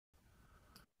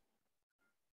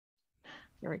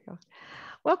There we go.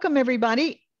 Welcome,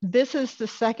 everybody. This is the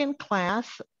second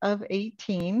class of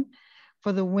 18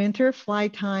 for the winter fly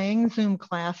tying Zoom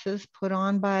classes put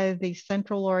on by the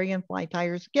Central Oregon Fly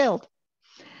Tyers Guild.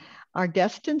 Our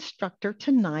guest instructor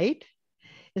tonight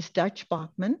is Dutch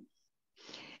Baughman,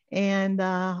 and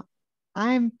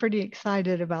I'm pretty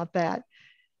excited about that.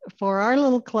 For our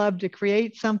little club to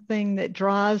create something that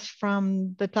draws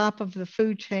from the top of the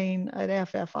food chain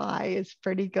at FFI is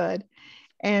pretty good.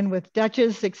 And with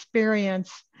Dutch's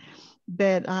experience,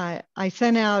 that I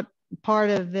sent out, part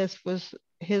of this was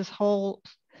his whole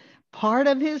part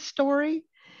of his story,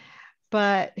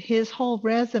 but his whole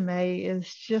resume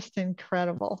is just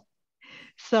incredible.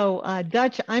 So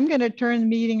Dutch, I'm going to turn the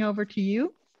meeting over to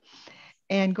you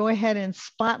and go ahead and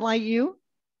spotlight you.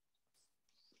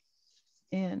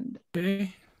 And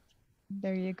okay.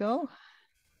 There you go.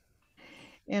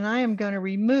 And I am going to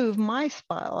remove my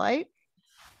spotlight.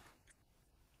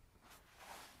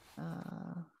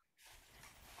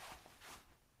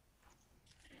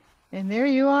 And there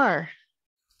you are.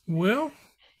 Well,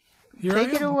 here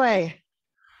Take it away.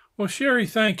 Well, Sherry,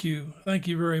 thank you. Thank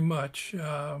you very much.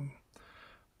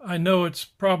 I know it's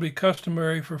probably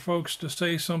customary for folks to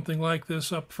say something like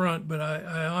this up front, but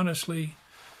I honestly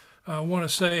want to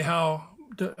say how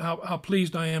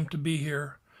pleased I am to be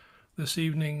here this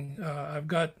evening. I've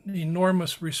got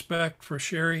enormous respect for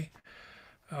Sherry,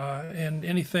 and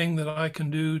anything that I can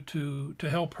do to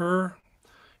help her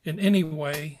in any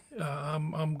way,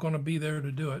 I'm going to be there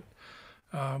to do it.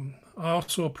 I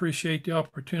also appreciate the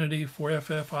opportunity for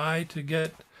FFI to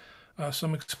get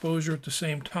some exposure at the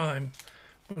same time.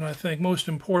 But I think most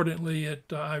importantly,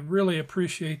 I really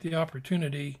appreciate the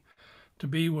opportunity to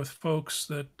be with folks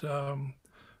that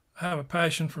have a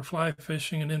passion for fly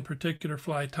fishing and in particular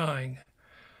fly tying.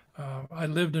 I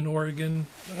lived in Oregon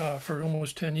for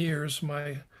almost 10 years.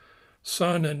 My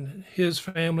son and his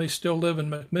family still live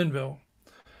in McMinnville.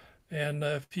 And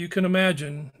if you can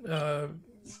imagine,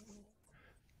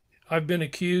 I've been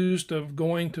accused of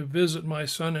going to visit my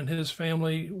son and his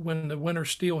family when the winter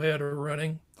steelhead are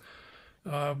running.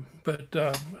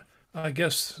 But I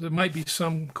guess there might be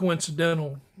some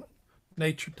coincidental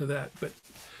nature to that. But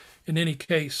in any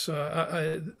case,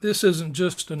 this isn't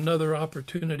just another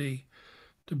opportunity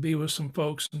to be with some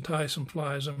folks and tie some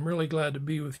flies. I'm really glad to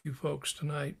be with you folks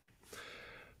tonight.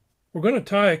 We're going to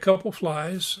tie a couple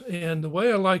flies, and the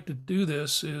way I like to do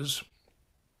this is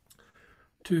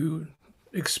to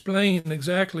explain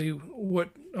exactly what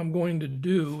I'm going to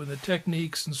do and the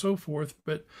techniques and so forth,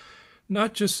 but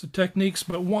not just the techniques,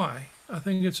 but why. I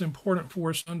think it's important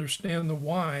for us to understand the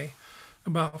why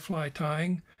about fly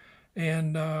tying,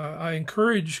 and I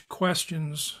encourage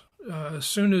questions as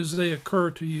soon as they occur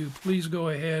to you. Please go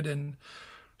ahead and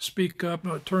speak up,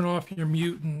 turn off your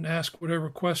mute, and ask whatever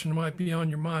question might be on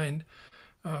your mind.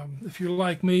 If you're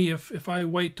like me, if I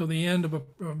wait till the end of a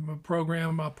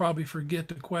program, I'll probably forget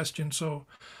the question. So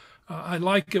I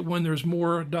like it when there's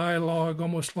more dialogue,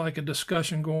 almost like a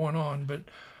discussion going on. But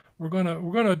we're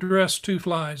gonna address two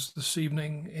flies this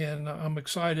evening, and I'm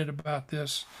excited about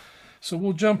this. So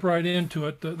we'll jump right into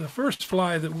it. The first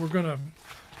fly that we're gonna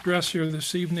address here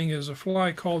this evening is a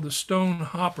fly called the stone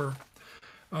hopper.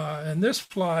 And this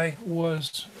fly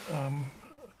was, I'm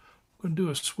going to do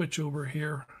a switch over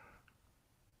here.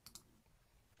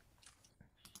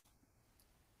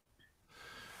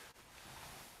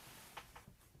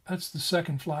 That's the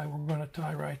second fly we're going to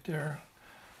tie right there,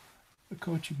 the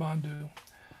Coch-y-Bondhu.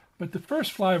 But the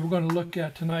first fly we're going to look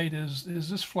at tonight is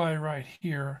this fly right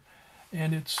here,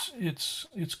 and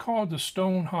it's called the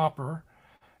stone hopper.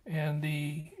 And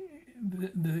the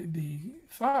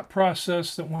thought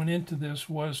process that went into this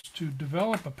was to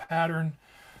develop a pattern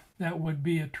that would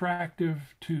be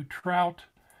attractive to trout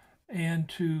and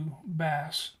to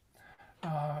bass.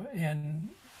 And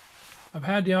I've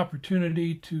had the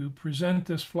opportunity to present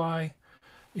this fly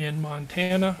in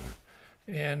Montana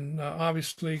and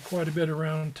obviously quite a bit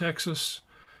around Texas.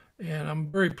 And I'm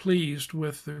very pleased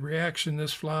with the reaction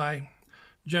this fly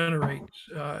generates.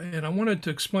 And I wanted to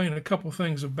explain a couple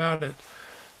things about it.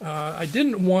 I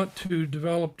didn't want to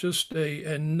develop just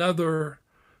another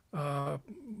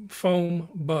foam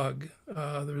bug.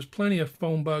 There's plenty of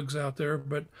foam bugs out there,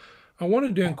 but I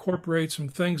wanted to incorporate some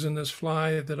things in this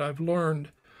fly that I've learned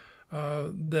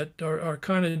that are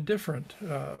kind of different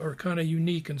or kind of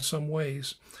unique in some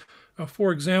ways.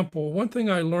 For example, one thing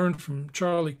I learned from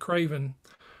Charlie Craven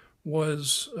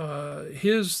was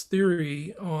his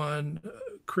theory on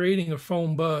creating a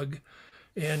foam bug,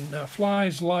 and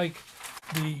flies like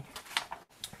the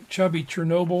chubby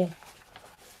Chernobyl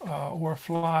or a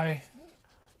fly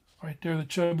right there, the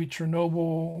chubby Chernobyl,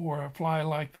 or a fly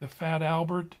like the fat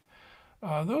Albert.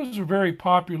 Those are very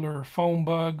popular foam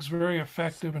bugs, very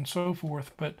effective and so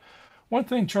forth. But one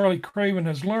thing Charlie Craven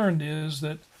has learned is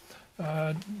that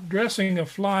dressing a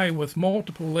fly with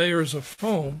multiple layers of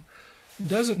foam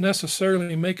doesn't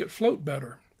necessarily make it float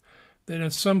better. That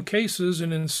in some cases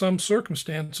and in some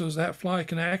circumstances, that fly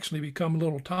can actually become a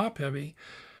little top heavy.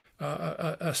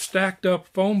 A stacked up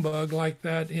foam bug like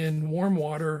that in warm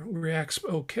water reacts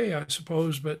okay, I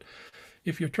suppose, but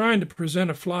if you're trying to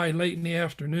present a fly late in the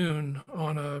afternoon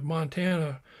on a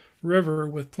Montana river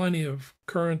with plenty of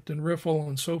current and riffle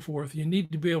and so forth, you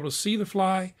need to be able to see the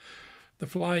fly. The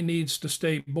fly needs to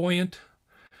stay buoyant,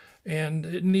 and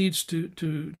it needs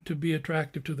to be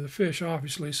attractive to the fish,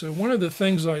 obviously. So one of the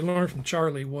things I learned from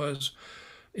Charlie was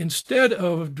instead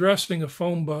of dressing a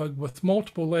foam bug with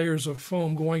multiple layers of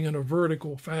foam going in a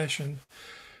vertical fashion,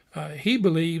 he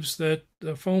believes that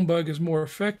the foam bug is more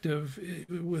effective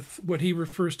with what he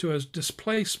refers to as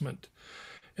displacement.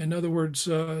 In other words,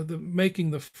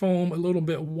 making the foam a little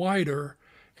bit wider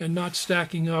and not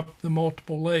stacking up the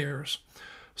multiple layers.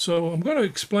 So I'm going to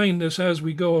explain this as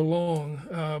we go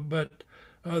along, but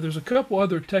there's a couple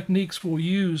other techniques we'll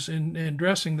use in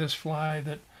dressing this fly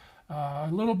that are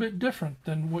a little bit different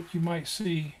than what you might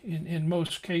see in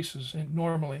most cases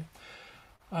normally.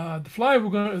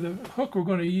 The hook we're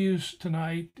going to use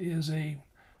tonight is a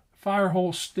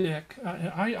firehole stick.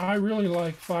 I really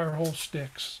like firehole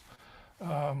sticks.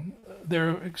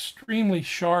 They're extremely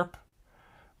sharp,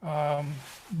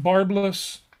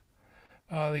 barbless.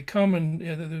 They come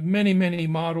in many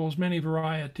models, many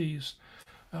varieties.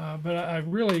 But I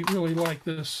really like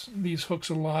these hooks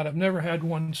a lot. I've never had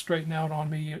one straighten out on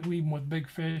me, even with big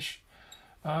fish.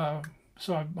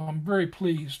 So I'm very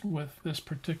pleased with this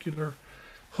particular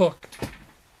hook.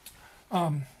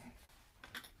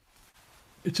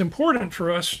 It's important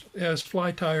for us as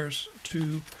fly tiers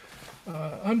to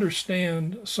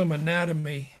understand some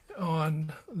anatomy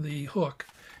on the hook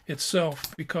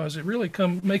itself, because it really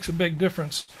makes a big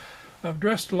difference. I've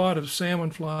dressed a lot of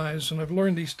salmon flies, and I've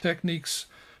learned these techniques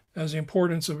as the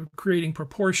importance of creating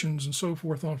proportions and so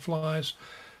forth on flies,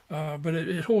 but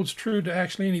it holds true to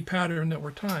actually any pattern that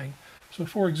we're tying. So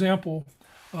for example,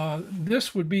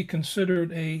 this would be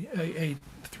considered a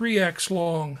 3x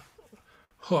long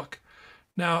hook.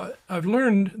 Now, I've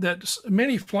learned that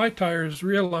many fly tiers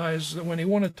realize that when they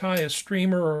want to tie a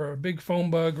streamer or a big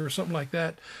foam bug or something like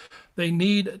that, they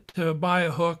need to buy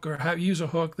a hook or use a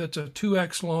hook that's a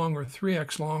 2x long or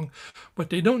 3x long, but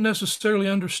they don't necessarily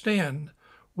understand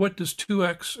what does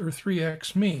 2x or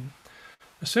 3x mean.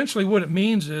 Essentially what it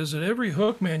means is that every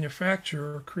hook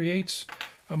manufacturer creates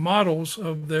models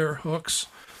of their hooks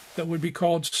that would be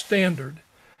called standard.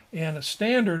 And a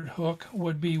standard hook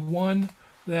would be one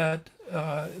that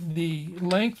the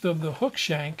length of the hook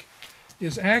shank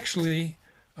is actually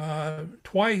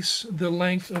twice the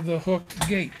length of the hook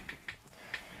gate.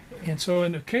 And so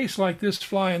in a case like this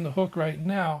fly in the hook right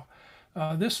now,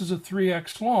 this is a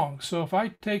 3x long. So if I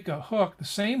take a hook, the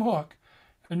same hook,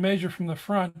 and measure from the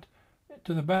front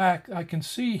to the back, I can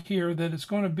see here that it's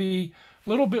going to be a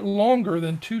little bit longer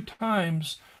than 2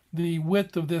 times the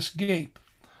width of this gape.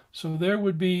 So there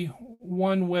would be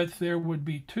one width, there would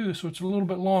be 2, so it's a little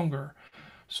bit longer.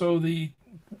 So the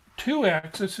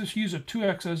 2x, let's just use a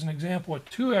 2x as an example. A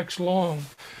 2x long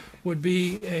would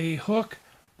be a hook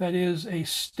that is a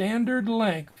standard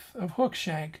length of hook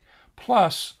shank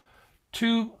plus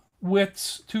 2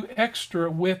 extra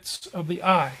widths of the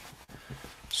eye.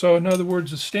 So in other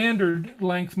words, the standard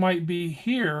length might be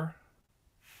here,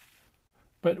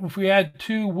 but if we add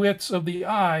 2 widths of the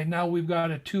eye, now we've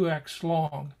got a 2x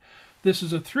long. This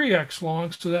is a 3x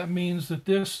long, so that means that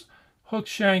this hook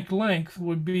shank length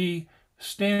would be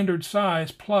standard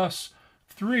size plus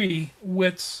 3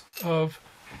 widths of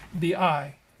the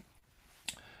eye.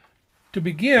 To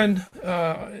begin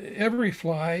every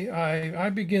fly, I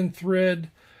begin thread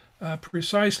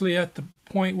precisely at the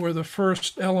point where the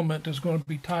first element is going to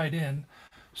be tied in.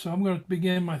 So I'm going to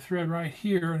begin my thread right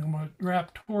here, and I'm going to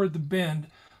wrap toward the bend.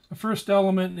 The first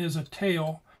element is a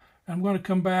tail. I'm going to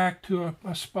come back to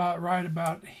a spot right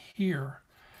about here.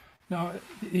 Now,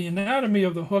 the anatomy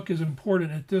of the hook is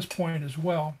important at this point as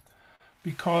well,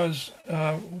 because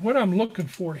what I'm looking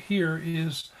for here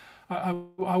is I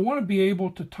want to be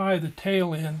able to tie the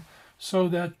tail in so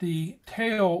that the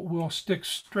tail will stick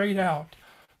straight out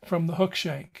from the hook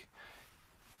shank.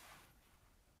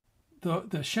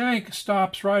 The shank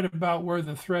stops right about where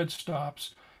the thread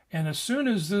stops, and as soon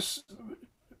as this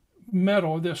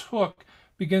metal, this hook,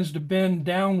 begins to bend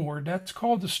downward, that's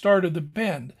called the start of the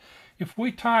bend. If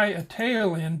we tie a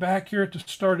tail in back here at the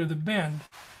start of the bend,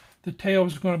 the tail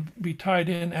is going to be tied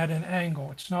in at an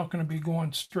angle. It's not going to be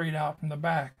going straight out from the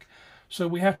back. So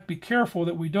we have to be careful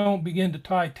that we don't begin to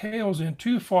tie tails in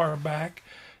too far back,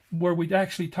 where we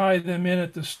actually tie them in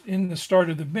at the start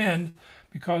of the bend,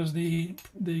 because the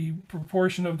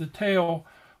proportion of the tail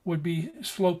would be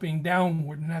sloping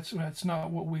downward, and that's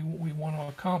not what we want to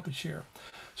accomplish here.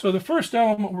 So the first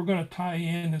element we're going to tie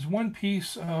in is one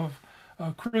piece of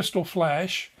crystal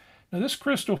flash. Now this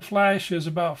crystal flash is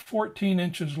about 14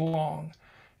 inches long,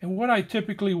 and what I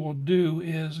typically will do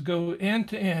is go end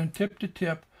to end, tip to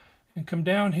tip, and come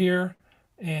down here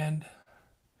and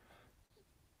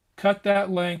cut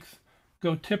that length,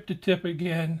 go tip to tip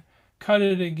again, cut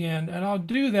it again, and I'll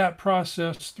do that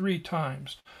process 3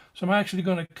 times. So I'm actually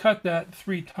going to cut that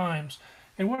 3 times.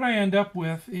 And what I end up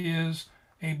with is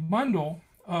a bundle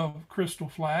of crystal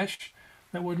flash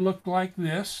that would look like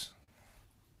this.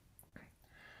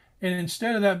 And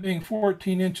instead of that being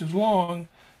 14 inches long,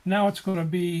 now it's going to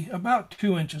be about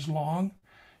 2 inches long.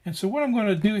 And so what I'm going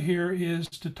to do here is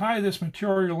to tie this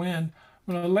material in,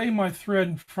 I'm going to lay my thread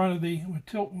in front of I'm going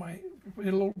to tilt a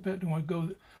little bit, I'm going to go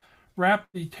wrap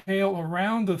the tail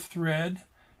around the thread,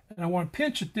 and I want to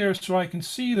pinch it there so I can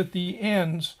see that the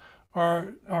ends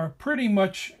are pretty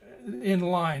much in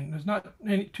line. There's not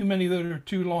too many that are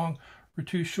too long or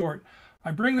too short.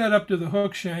 I bring that up to the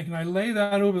hook shank and I lay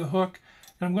that over the hook,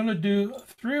 and I'm going to do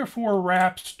 3 or 4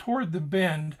 wraps toward the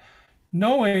bend,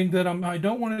 knowing that I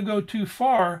don't want to go too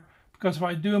far, because if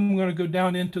I do, I'm going to go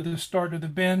down into the start of the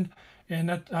bend, and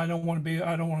that I don't want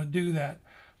to do that.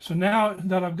 So now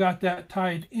that I've got that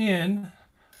tied in,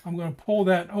 I'm going to pull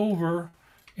that over,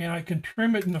 and I can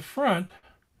trim it in the front,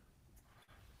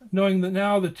 knowing that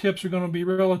now the tips are going to be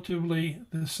relatively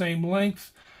the same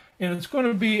length, and it's going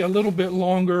to be a little bit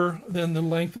longer than the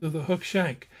length of the hook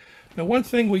shank. Now, one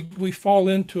thing we fall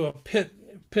into a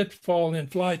pitfall in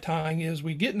fly tying is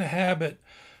we get in the habit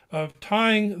of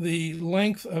tying the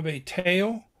length of a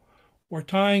tail or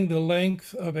tying the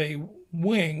length of a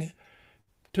wing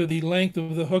to the length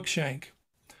of the hook shank.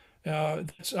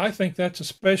 I think that's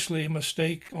especially a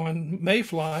mistake on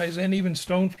mayflies and even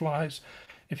stoneflies.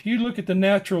 If you look at the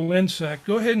natural insect,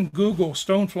 go ahead and Google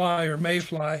stonefly or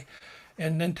mayfly,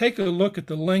 and then take a look at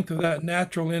the length of that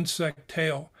natural insect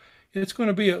tail. It's going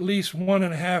to be at least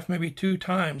 1.5, maybe 2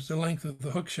 times the length of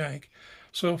the hook shank.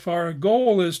 So if our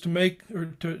goal is to make or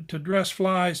to dress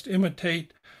flies to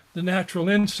imitate the natural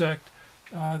insect,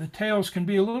 the tails can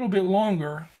be a little bit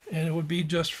longer, and it would be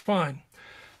just fine.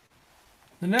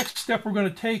 The next step we're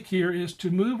going to take here is to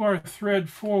move our thread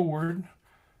forward.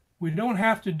 We don't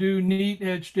have to do neat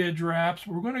edge-to-edge wraps.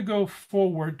 We're going to go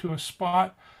forward to a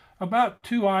spot about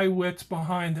 2 eye widths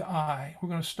behind the eye. We're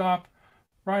going to stop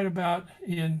right about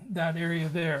in that area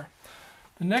there.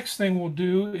 The next thing we'll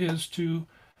do is to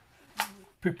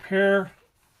prepare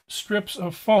strips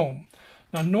of foam.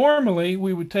 Now normally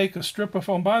we would take a strip of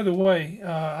foam. By the way,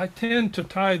 I tend to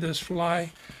tie this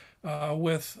fly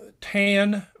with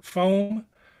tan foam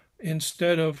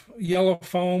instead of yellow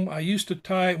foam. I used to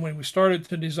tie it when we started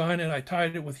to design it, I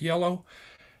tied it with yellow.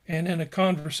 And in a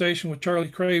conversation with Charlie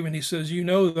Craven, he says, you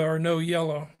know there are no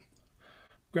yellow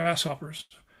grasshoppers,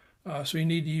 so you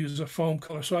need to use a foam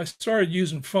color. So I started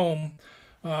using foam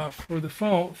for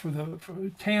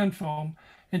tan foam,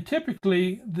 and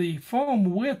typically the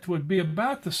foam width would be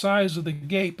about the size of the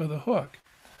gape of the hook.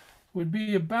 It would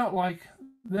be about like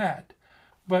that.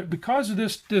 But because of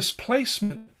this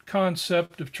displacement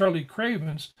concept of Charlie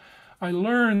Craven's, I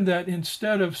learned that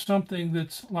instead of something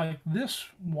that's like this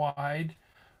wide,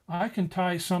 I can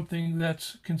tie something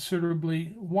that's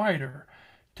considerably wider.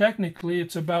 Technically,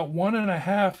 it's about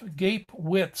 1.5 gape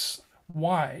widths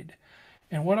wide.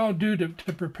 And what I'll do to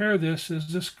prepare this is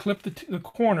just clip the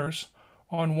corners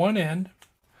on one end.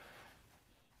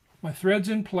 My thread's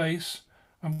in place.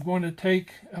 I'm going to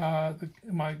take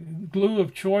my glue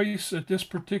of choice at this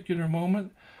particular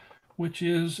moment, which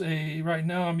is right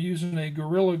now I'm using a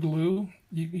Gorilla Glue.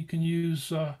 You can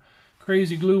use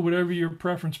Crazy Glue, whatever your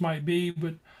preference might be,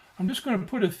 but I'm just going to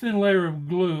put a thin layer of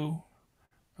glue,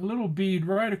 a little bead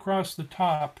right across the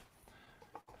top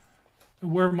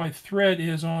where my thread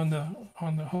is on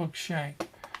the hook shank.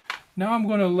 Now I'm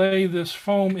going to lay this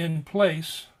foam in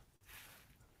place.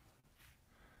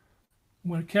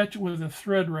 I'm going to catch it with a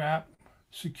thread wrap,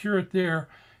 secure it there,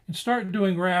 and start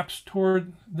doing wraps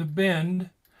toward the bend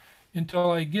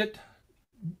until I get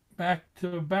back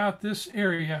to about this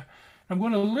area. I'm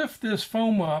going to lift this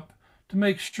foam up to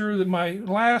make sure that my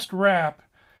last wrap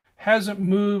hasn't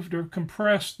moved or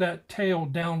compressed that tail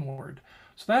downward.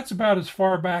 So that's about as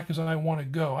far back as I want to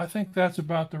go. I think that's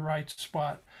about the right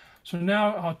spot. So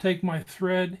now I'll take my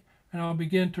thread and I'll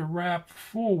begin to wrap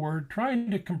forward, trying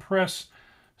to compress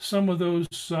some of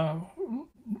those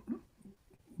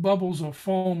bubbles of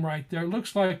foam right there. It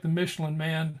looks like the Michelin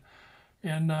Man.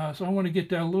 And so I want to get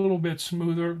that a little bit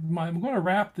smoother. I'm going to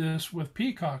wrap this with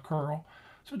peacock herl.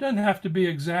 So it doesn't have to be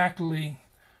exactly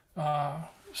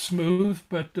smooth,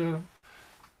 but a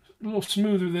little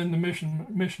smoother than the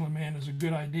Michelin Man is a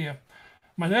good idea.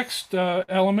 My next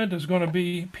element is going to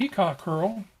be peacock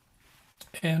herl.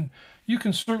 And you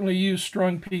can certainly use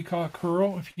strung peacock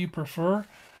herl if you prefer.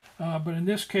 But in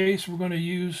this case, we're going to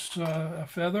use a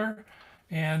feather.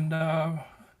 And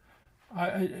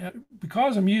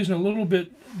because I'm using a little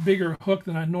bit bigger hook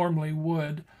than I normally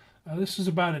would, this is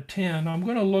about a 10. I'm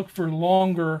going to look for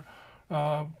longer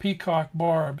peacock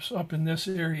barbs up in this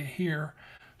area here.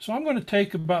 So I'm going to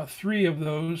take about 3 of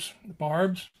those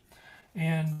barbs,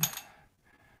 and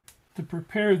to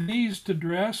prepare these to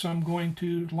dress, I'm going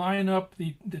to line up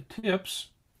the tips,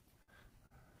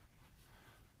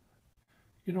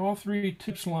 get all 3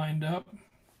 tips lined up.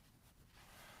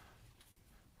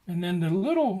 And then the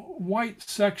little white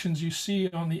sections you see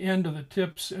on the end of the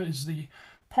tips is the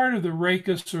part of the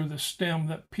rachis or the stem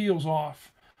that peels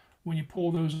off when you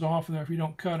pull those off of there if you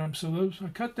don't cut them. So I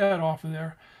cut that off of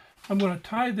there. I'm going to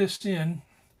tie this in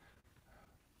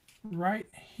right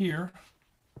here.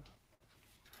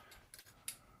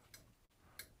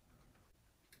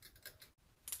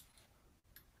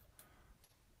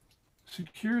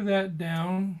 Secure that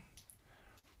down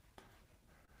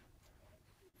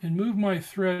and move my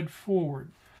thread forward.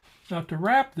 Now to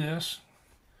wrap this,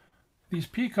 these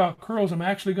peacock curls, I'm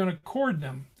actually going to cord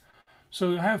them.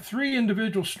 So I have 3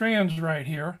 individual strands right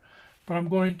here, but I'm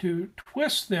going to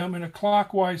twist them in a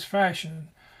clockwise fashion.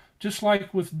 Just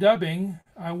like with dubbing,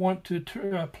 I want to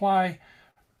apply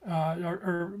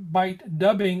or bite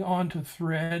dubbing onto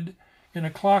thread in a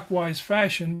clockwise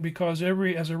fashion, because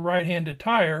as a right-handed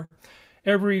tire,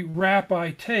 every wrap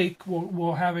I take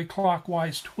will have a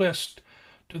clockwise twist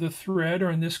to the thread,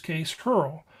 or in this case,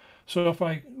 herl. So if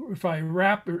I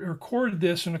wrap or cord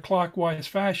this in a clockwise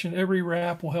fashion, every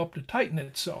wrap will help to tighten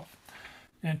itself.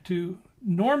 And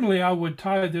normally I would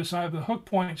tie this, I have the hook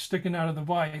point sticking out of the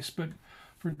vise, but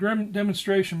for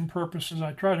demonstration purposes,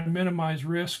 I try to minimize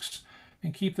risks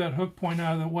and keep that hook point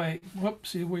out of the way.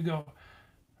 Whoops, here we go.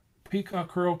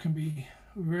 Peacock herl can be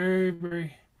very,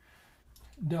 very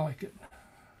delicate.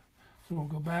 So we'll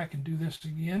go back and do this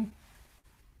again.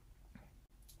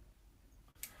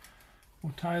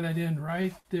 We'll tie that in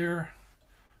right there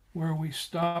where we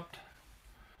stopped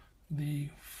the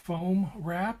foam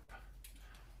wrap,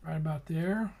 right about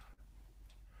there.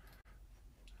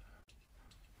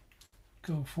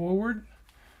 Go forward.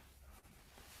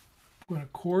 I'm going to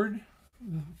cord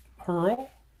the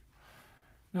herl.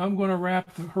 Now I'm going to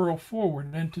wrap the herl forward.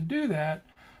 And to do that,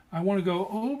 I want to go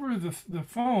over the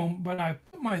foam, but I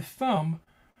put my thumb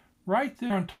right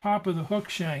there on top of the hook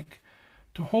shank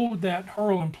to hold that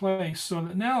herl in place, so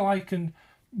that now I can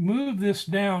move this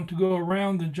down to go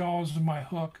around the jaws of my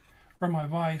hook or my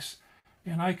vise,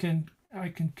 and I can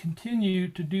continue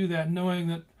to do that knowing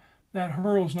that that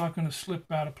herl is not going to slip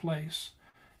out of place,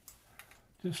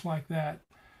 just like that.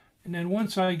 And then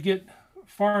once I get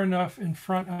far enough in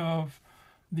front of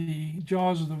the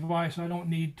jaws of the vise, I don't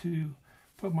need to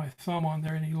put my thumb on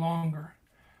there any longer.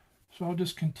 So I'll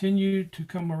just continue to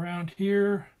come around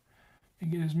here and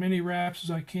get as many wraps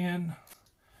as I can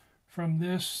from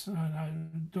this. And I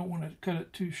don't want to cut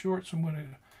it too short, so I'm going to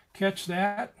catch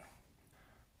that.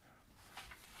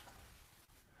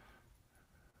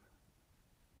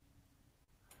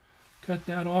 Cut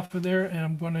that off of there, and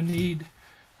I'm going to need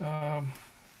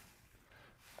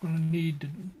to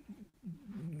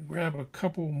grab a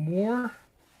couple more.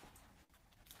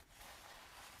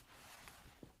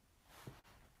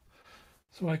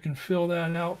 So I can fill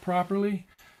that out properly.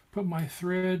 Put my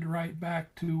thread right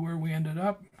back to where we ended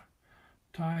up.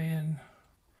 Tie in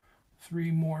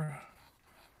 3 more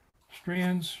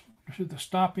strands to the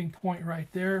stopping point right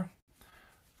there.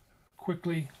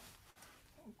 Quickly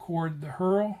cord the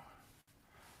herl.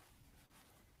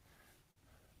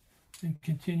 And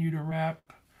continue to wrap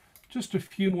just a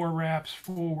few more wraps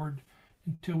forward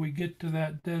until we get to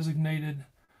that designated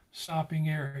stopping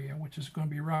area, which is going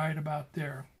to be right about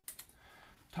there.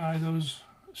 Tie those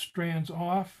strands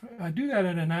off. I do that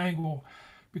at an angle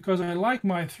because I like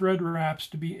my thread wraps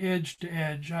to be edge to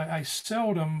edge. I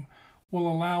seldom will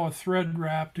allow a thread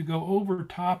wrap to go over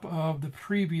top of the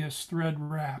previous thread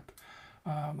wrap.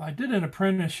 I did an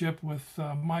apprenticeship with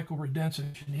Michael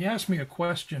Redensich, and he asked me a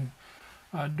question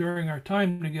during our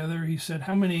time together. He said,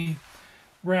 how many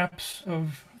wraps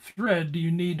of thread do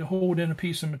you need to hold in a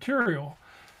piece of material?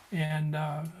 And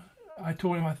I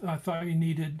told him I thought you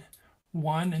needed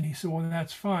 1, and he said, well,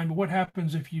 that's fine, but what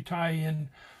happens if you tie in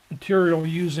material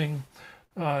using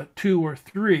 2 or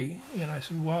 3. And I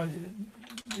said, well,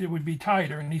 it would be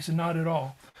tighter. And he said, not at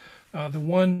all. The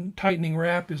one tightening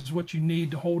wrap is what you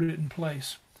need to hold it in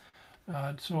place.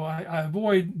 So I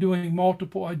avoid doing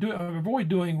multiple. I avoid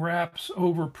doing wraps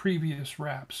over previous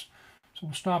wraps. So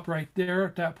we'll stop right there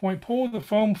at that point. Pull the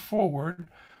foam forward,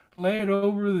 lay it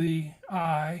over the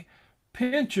eye,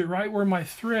 pinch it right where my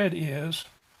thread is.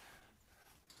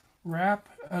 Wrap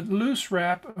a loose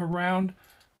wrap around.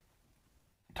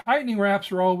 Tightening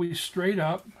wraps are always straight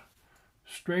up,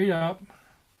 straight up,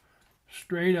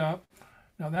 straight up.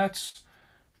 Now that's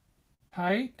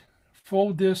tight.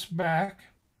 Fold this back.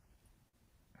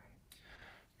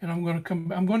 And I'm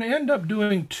going to end up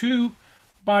doing 2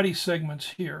 body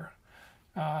segments here.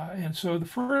 And so the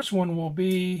first one will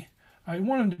be, I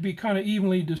want them to be kind of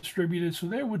evenly distributed. So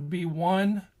there would be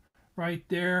 1 right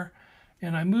there.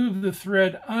 And I move the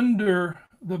thread under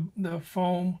the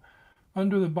foam,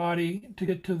 under the body to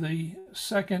get to the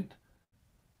second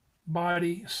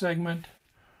body segment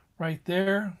right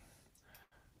there.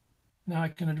 Now I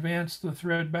can advance the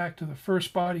thread back to the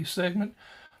first body segment.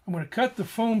 I'm going to cut the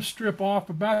foam strip off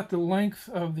about the length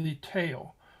of the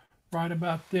tail, right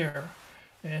about there.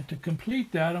 And to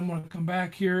complete that, I'm going to come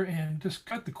back here and just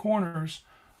cut the corners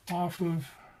off of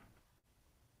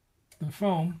the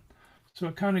foam. So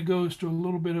it kind of goes to a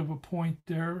little bit of a point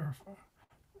there, or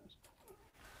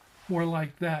more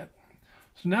like that.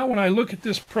 So now when I look at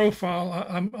this profile,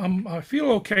 I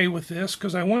feel okay with this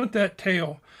because I want that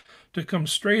tail to come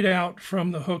straight out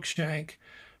from the hook shank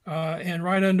and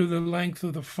right under the length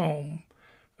of the foam,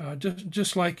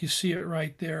 just like you see it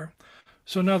right there.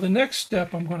 So now the next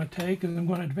step I'm going to take is I'm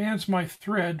going to advance my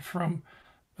thread from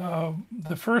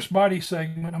the first body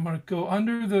segment. I'm going to go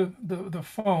under the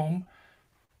foam,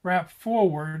 wrap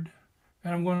forward,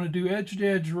 and I'm going to do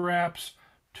edge-to-edge wraps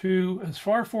to as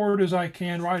far forward as I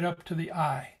can, right up to the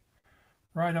eye,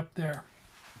 right up there.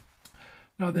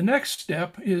 Now the next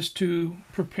step is to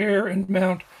prepare and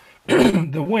mount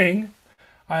the wing.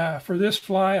 For this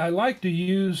fly, I like to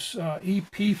use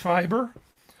EP fiber.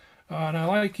 And I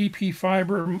like EP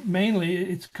fiber mainly.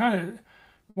 It's kind of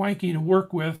wanky to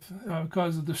work with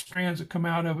because of the strands that come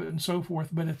out of it and so forth,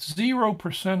 but it's 0%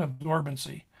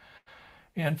 absorbency.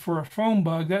 And for a foam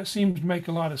bug, that seems to make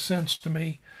a lot of sense to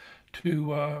me,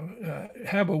 to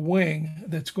have a wing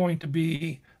that's going to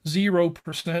be 0%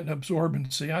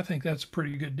 absorbency. I think that's a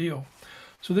pretty good deal.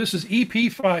 So this is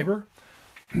EP fiber,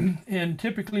 and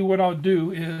typically what I'll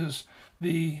do is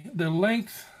the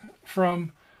length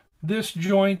from this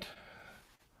joint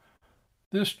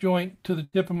to the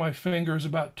tip of my finger is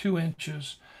about 2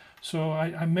 inches. So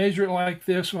I measure it like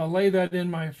this. So I'll lay that in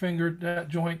my finger, that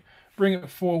joint, bring it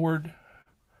forward.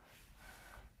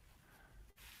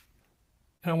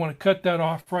 And I want to cut that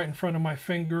off right in front of my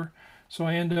finger. So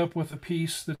I end up with a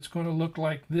piece that's going to look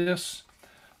like this.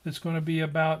 That's going to be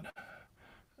about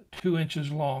 2 inches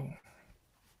long.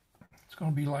 It's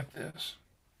going to be like this.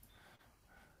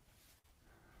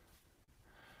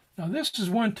 Now this is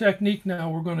one technique now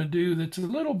we're going to do that's a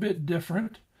little bit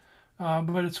different,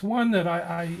 but it's one that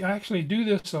I actually do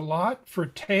this a lot for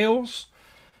tails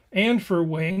and for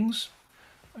wings.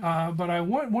 But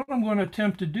what I'm going to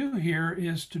attempt to do here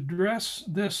is to dress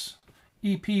this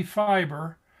EP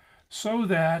fiber so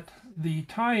that the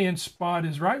tie-in spot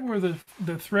is right where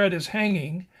the thread is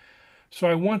hanging. So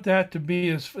I want that to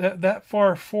be that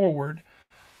far forward.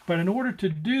 But in order to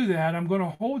do that, I'm going to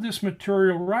hold this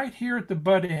material right here at the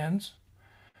butt ends,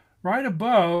 right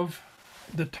above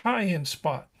the tie-in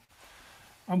spot.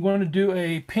 I'm going to do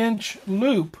a pinch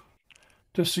loop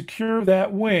to secure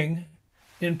that wing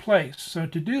in place. So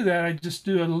to do that, I just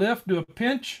do a lift, do a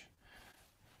pinch,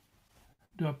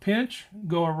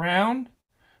 go around,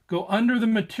 go under the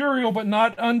material but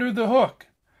not under the hook.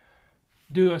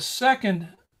 Do a second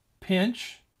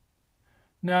pinch.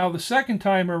 Now the second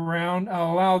time around,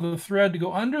 I'll allow the thread to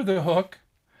go under the hook,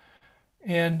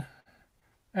 and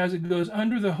as it goes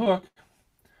under the hook,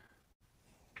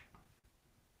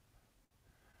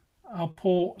 I'll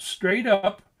pull straight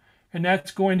up, and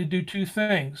that's going to do 2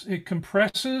 things. It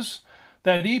compresses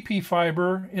that EP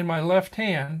fiber in my left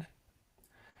hand,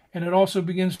 and it also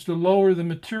begins to lower the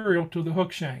material to the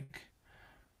hook shank.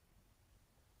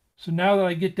 So now that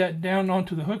I get that down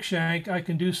onto the hook shank, I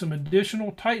can do some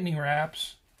additional tightening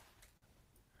wraps,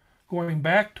 going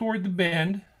back toward the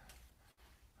bend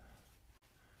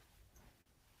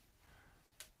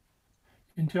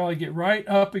until I get right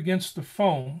up against the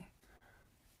foam.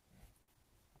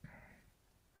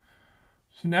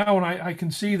 So now when I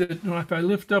can see that if I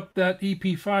lift up that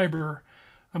EP fiber,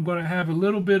 I'm going to have a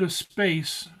little bit of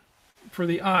space for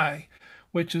the eye,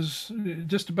 which is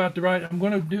just about the right. I'm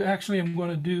going to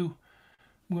do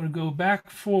I'm going to go back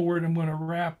forward. I'm going to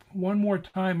wrap one more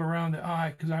time around the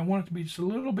eye because I want it to be just a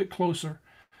little bit closer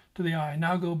to the eye.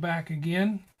 Now go back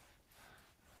again.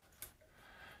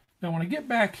 Now when I get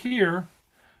back here,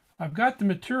 I've got the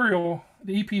material,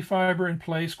 the EP fiber in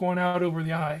place going out over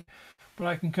the eye, but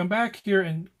I can come back here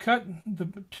and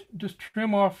just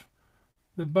trim off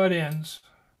the butt ends.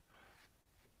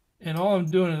 And all I'm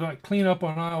doing is like clean up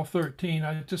on aisle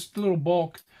 13. Just a little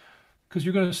bulk, because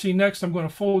you're going to see next I'm going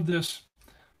to fold this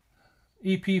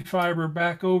EP fiber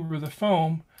back over the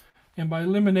foam, and by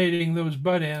eliminating those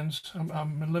butt ends,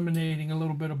 I'm eliminating a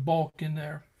little bit of bulk in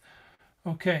there.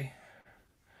 Okay.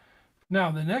 Now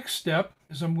the next step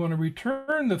is I'm going to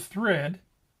return the thread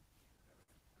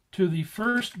to the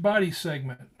first body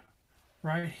segment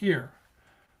right here.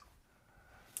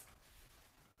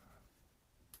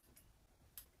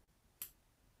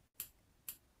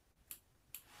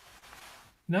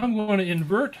 Now I'm going to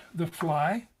invert the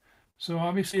fly, so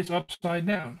obviously it's upside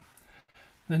down.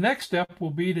 The next step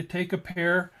will be to take a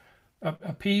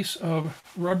piece of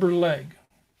rubber leg.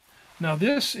 Now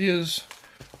this is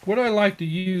what I like to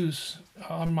use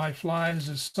on my flies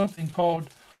is something called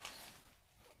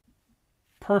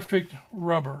Perfect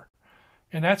Rubber,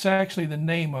 and that's actually the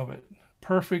name of it,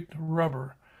 Perfect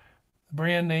Rubber. The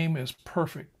brand name is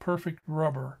Perfect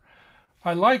Rubber.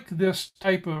 I like this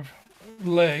type of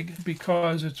leg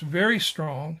because it's very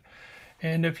strong,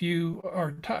 and if you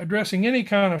are dressing any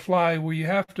kind of fly where you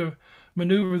have to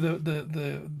maneuver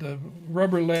the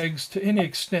rubber legs to any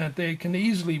extent, they can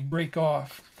easily break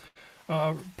off.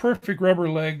 Perfect Rubber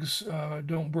legs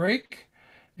don't break,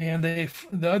 and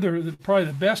probably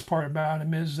the best part about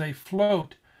them is they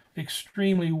float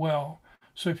extremely well.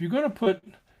 So if you're going to put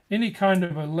any kind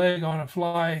of a leg on a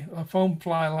fly, a foam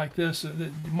fly like this,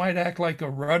 that might act like a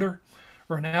rudder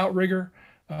or an outrigger,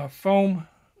 foam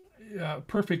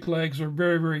perfect legs are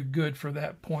very, very good for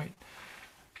that point.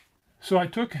 So I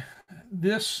took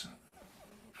this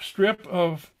strip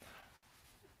of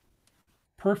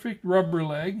Perfect Rubber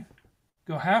leg,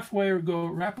 go halfway or go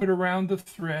wrap it around the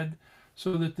thread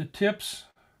so that the tips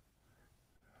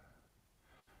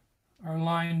are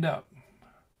lined up.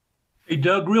 Hey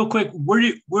Doug, real quick, where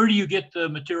do you get the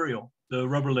material, the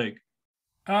rubber leg?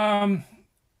 To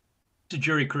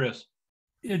Jerry Chris.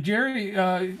 Yeah, Jerry,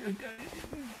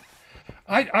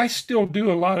 I still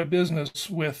do a lot of business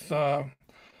with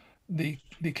the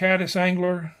Caddis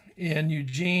Angler in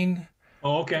Eugene.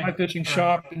 Oh, okay. Fly fishing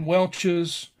shop in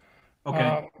Welch's.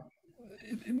 Okay.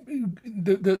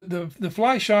 The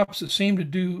fly shops that seem to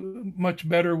do much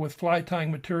better with fly tying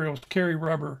materials carry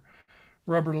rubber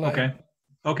leg. Okay.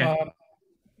 Okay.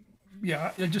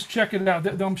 Yeah, just check it out.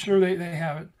 I'm sure they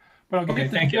have it. But I'll get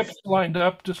the tips lined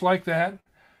up just like that.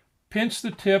 Pinch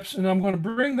the tips, and I'm going to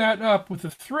bring that up with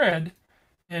the thread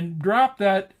and drop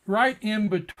that right in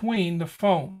between the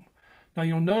foam. Now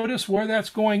you'll notice where that's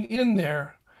going in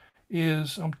there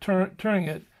is, I'm turning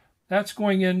it, that's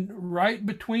going in right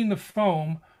between the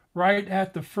foam, right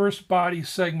at the first body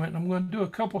segment. I'm going to do a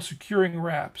couple securing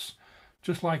wraps,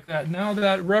 just like that. Now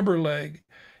that rubber leg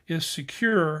is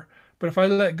secure, but if I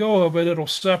let go of it, it'll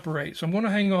separate. So I'm going to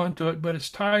hang on to it, but it's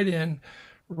tied in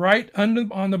right on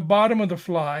the bottom of the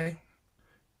fly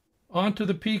onto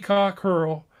the peacock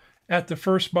herl at the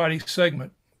first body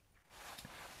segment.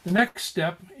 The next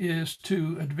step is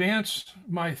to advance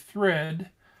my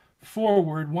thread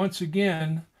forward once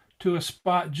again to a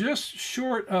spot just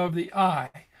short of the eye.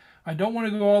 I don't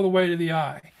want to go all the way to the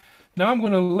eye. Now I'm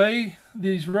going to lay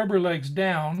these rubber legs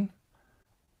down,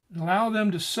 allow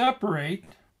them to separate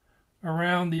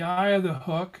around the eye of the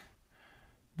hook,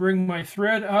 bring my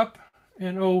thread up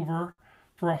and over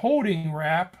for a holding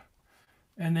wrap,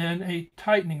 and then a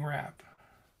tightening wrap.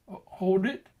 Hold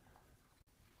it,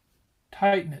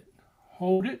 tighten it,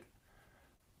 hold it,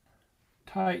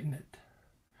 tighten it,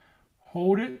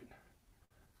 hold it,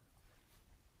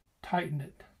 tighten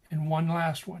it, and one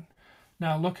last one.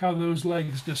 Now look how those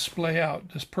legs display out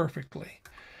just perfectly.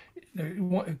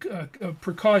 A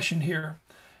precaution here,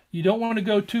 you don't want to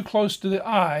go too close to the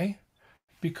eye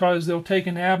because they'll take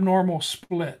an abnormal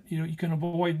split. You can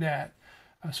avoid that.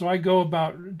 So I go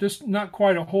about just not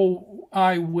quite a whole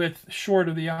eye width short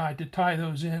of the eye to tie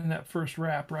those in that first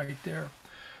wrap right there.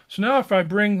 So now if I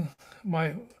bring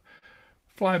my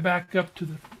fly back up to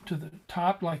the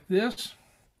top like this,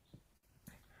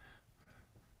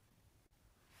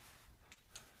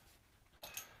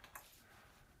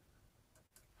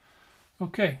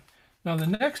 okay, now the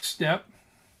next step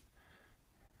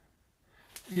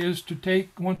is to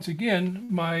take, once again,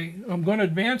 I'm going to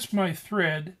advance my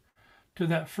thread to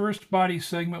that first body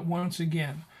segment once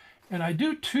again. And I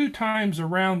do 2 times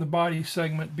around the body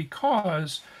segment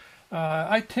because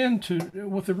I tend to,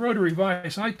 with the rotary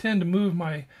vise, I tend to move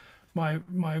my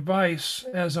vise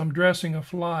as I'm dressing a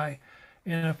fly.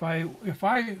 And if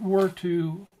I were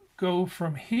to go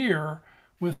from here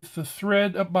with the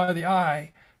thread up by the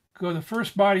eye, go the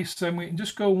first body segment and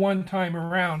just go one time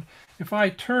around, if I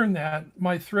turn that,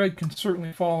 my thread can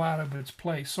certainly fall out of its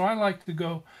place. So I like to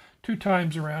go 2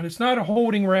 times around. It's not a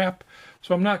holding wrap,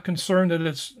 so I'm not concerned that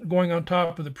it's going on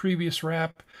top of the previous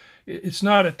wrap. It's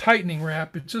not a tightening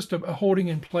wrap, it's just a holding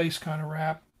in place kind of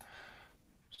wrap.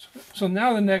 So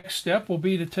now the next step will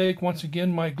be to take, once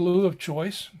again, my glue of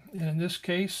choice. And in this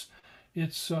case,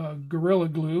 it's Gorilla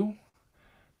Glue.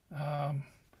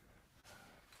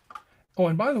 Oh,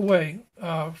 and by the way,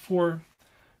 for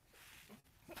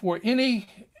any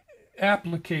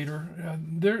applicator,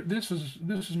 this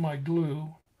is my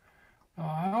glue.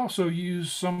 I also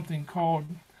use something called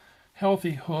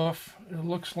Healthy Hoof. It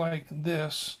looks like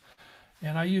this,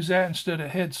 and I use that instead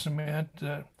of head cement.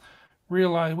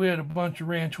 Realized we had a bunch of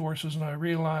ranch horses, and I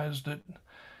realized that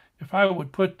if I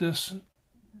would put this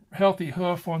Healthy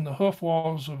Hoof on the hoof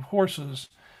walls of horses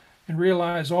and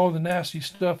realize all the nasty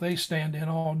stuff they stand in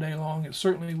all day long, it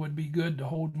certainly would be good to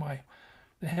hold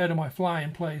the head of my fly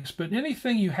in place. But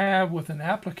anything you have with an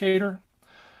applicator,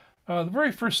 the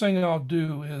very first thing I'll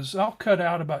do is I'll cut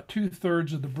out about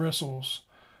 2/3 of the bristles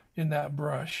in that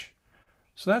brush.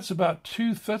 So that's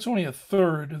that's only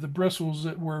 1/3 of the bristles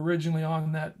that were originally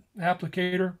on that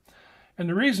applicator. And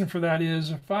the reason for that is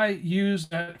if I use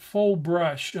that full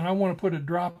brush and I want to put a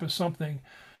drop of something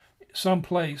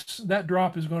someplace, that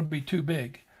drop is going to be too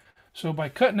big. So by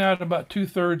cutting out about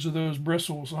 2/3 of those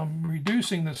bristles, I'm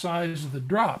reducing the size of the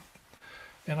drop,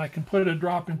 and I can put a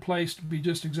drop in place to be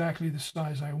just exactly the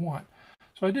size I want.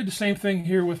 So I did the same thing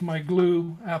here with my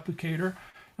glue applicator.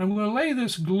 I'm going to lay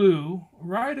this glue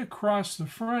right across the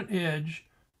front edge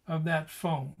of that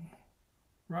foam,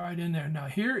 right in there. Now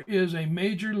here is a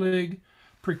major league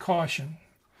precaution.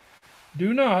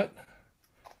 Do not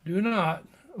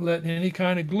let any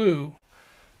kind of glue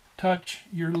touch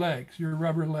your legs, your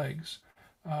rubber legs.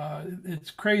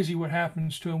 It's crazy what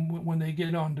happens to them when they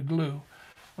get onto glue.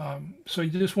 So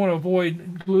you just want to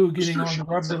avoid glue getting on the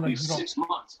rubber legs. 6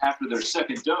 months after their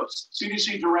second dose.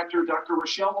 CDC Director Dr.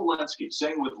 Rochelle Walensky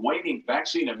saying with waning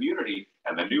vaccine immunity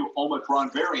and the new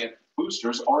Omicron variant,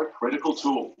 boosters are a critical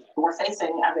tool. We're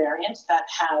facing a variant that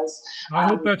has... I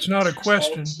hope that's not a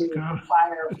question. To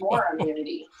require more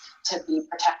immunity to be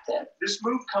protected. This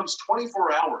move comes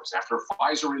 24 hours after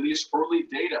Pfizer released early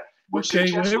data.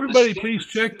 Okay, well, everybody please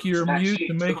check your mute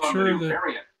to make sure that...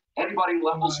 Variant. Antibody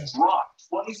levels dropped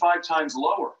 25 times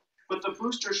lower, but the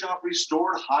booster shot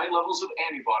restored high levels of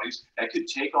antibodies that could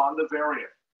take on the variant.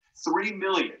 3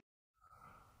 million.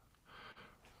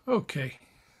 Okay.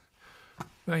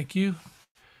 Thank you.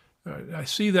 I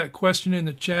see that question in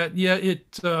the chat. Yeah,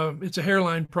 it's a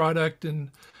hairline product, and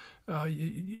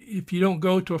if you don't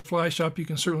go to a fly shop, you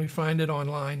can certainly find it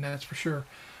online, that's for sure.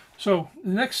 So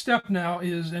the next step now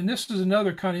is, and this is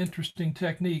another kind of interesting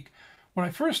technique. When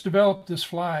I first developed this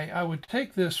fly, I would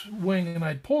take this wing and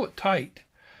I'd pull it tight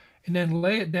and then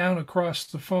lay it down across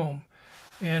the foam.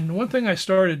 And one thing I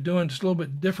started doing just a little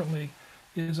bit differently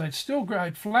is I'd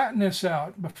flatten this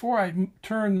out. Before I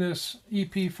turn this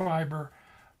EP fiber,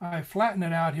 I flatten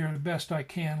it out here the best I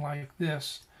can like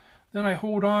this. Then I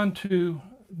hold on to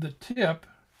the tip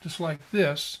just like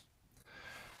this.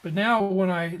 But now when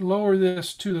I lower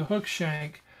this to the hook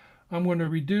shank, I'm going to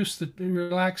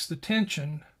relax the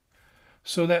tension.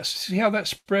 So see how that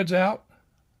spreads out?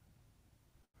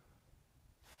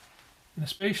 And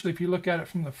especially if you look at it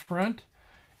from the front,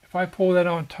 if I pull that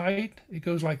on tight, it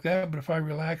goes like that, but if I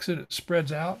relax it, it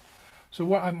spreads out.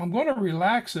 So I'm going to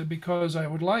relax it because I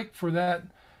would like for that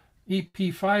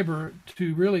EP fiber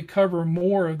to really cover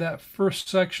more of that first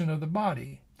section of the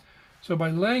body. So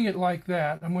by laying it like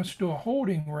that, I'm going to do a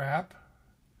holding wrap,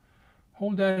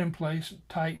 hold that in place,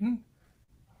 tighten,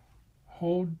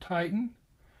 hold, tighten.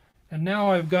 And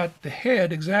now I've got the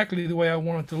head exactly the way I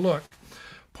want it to look.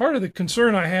 Part of the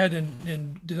concern I had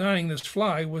in designing this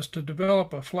fly was to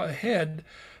develop a head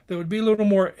that would be a little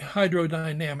more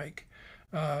hydrodynamic.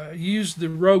 I used the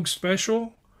Rogue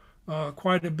Special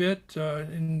quite a bit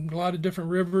in a lot of different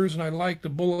rivers, and I like the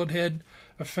bullet head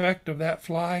effect of that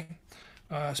fly,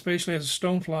 especially as a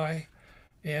stone fly.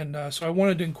 And so I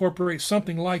wanted to incorporate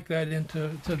something like that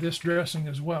into this dressing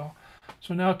as well.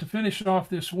 So now to finish off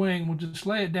this wing, we'll just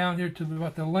lay it down here to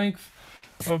about the length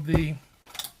of the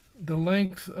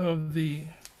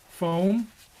foam.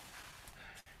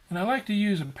 And I like to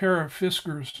use a pair of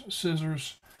Fisker's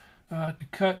scissors to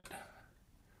cut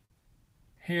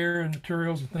hair and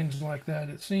materials and things like that.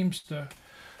 It seems to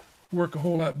work a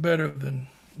whole lot better than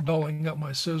dulling up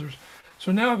my scissors.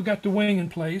 So now I've got the wing in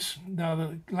place. Now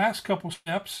the last couple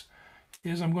steps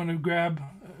is I'm going to grab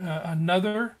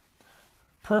another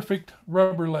perfect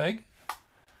rubber leg.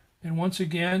 And once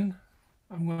again,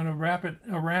 I'm going to wrap it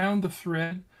around the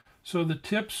thread so the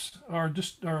tips are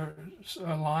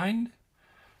aligned.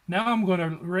 Now I'm going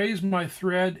to raise my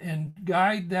thread and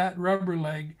guide that rubber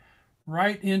leg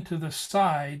right into the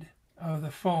side of the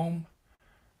foam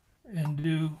and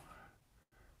do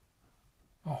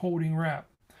a holding wrap.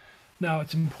 Now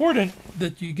it's important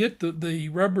that you get the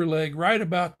rubber leg right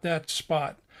about that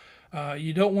spot.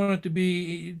 You don't want it to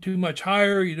be too much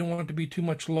higher. You don't want it to be too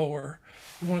much lower.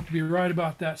 You want it to be right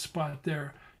about that spot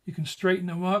there. You can straighten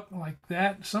them up like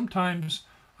that. Sometimes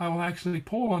I will actually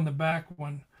pull on the back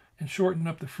one and shorten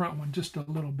up the front one just a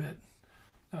little bit.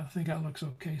 I think that looks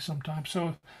okay sometimes.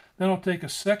 So then I'll take a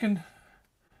second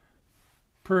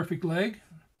perfect leg,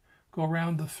 go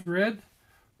around the thread,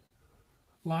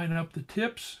 line up the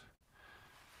tips,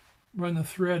 run the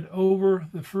thread over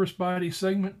the first body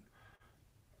segment,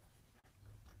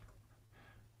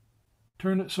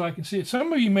 turn it so I can see it.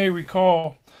 Some of you may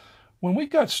recall when we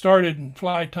got started in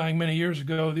fly tying many years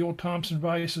ago, the old Thompson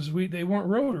vices, they weren't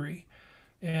rotary.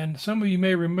 And some of you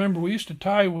may remember we used to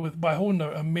tie by holding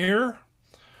a mirror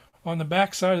on the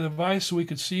back side of the vise so we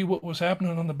could see what was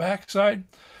happening on the back side.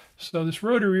 So this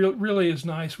rotary really is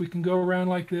nice. We can go around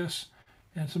like this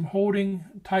and some holding,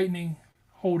 tightening,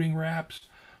 holding wraps.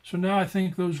 So now I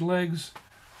think those legs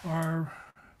are,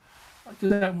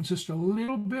 that one's just a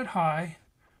little bit high.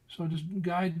 So just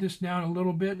guide this down a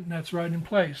little bit and that's right in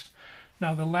place.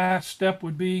 Now the last step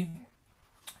would be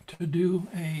to do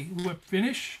a whip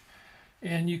finish.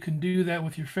 And you can do that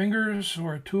with your fingers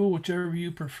or a tool, whichever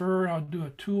you prefer. I'll do a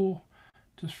tool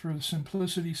just for the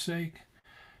simplicity's sake.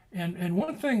 And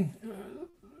one thing,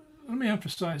 let me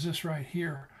emphasize this right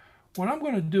here. When I'm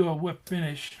going to do a whip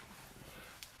finish,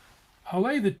 I'll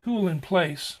lay the tool in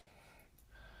place.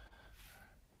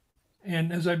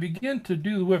 And as I begin to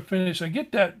do the whip finish, I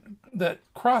get that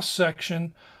cross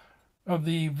section of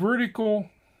the vertical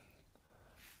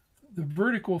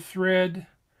thread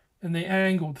and the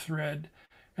angled thread.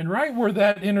 And right where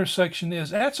that intersection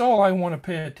is, that's all I want to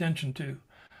pay attention to.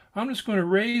 I'm just going to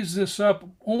raise this up,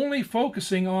 only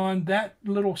focusing on that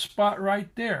little spot right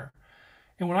there.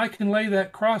 And when I can lay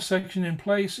that cross section in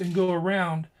place and go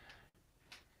around,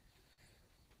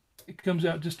 it comes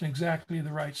out just in exactly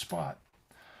the right spot.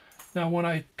 Now when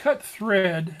I cut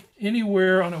thread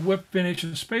anywhere on a whip finish,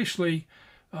 especially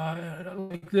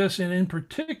like this, and in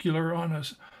particular on a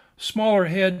smaller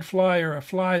head fly or a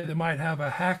fly that might have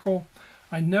a hackle,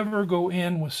 I never go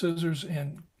in with scissors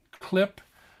and clip.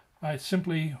 I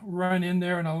simply run in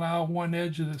there and allow one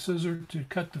edge of the scissor to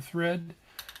cut the thread,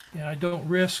 and I don't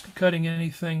risk cutting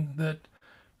anything that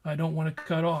I don't want to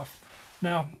cut off.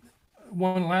 Now,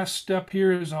 one last step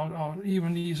here is I'll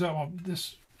even these up.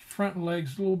 This front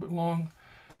leg's a little bit long,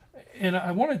 and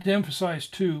I wanted to emphasize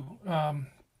too,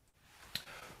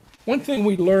 one thing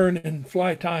we learn in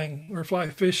fly tying or fly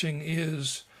fishing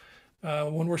is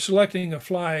when we're selecting a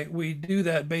fly, we do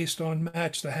that based on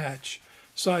match the hatch,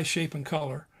 size, shape, and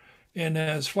color. And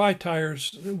as fly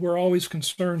tiers, we're always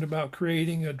concerned about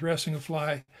creating a dressing of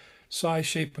fly, size,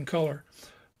 shape, and color.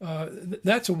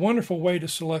 That's a wonderful way to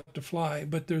select a fly,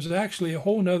 but there's actually a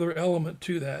whole nother element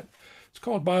to that. It's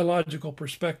called biological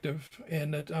perspective,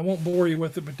 and I won't bore you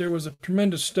with it, but there was a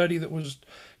tremendous study that was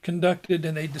conducted,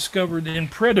 and they discovered in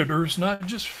predators, not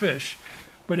just fish,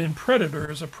 but in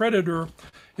predators, a predator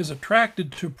is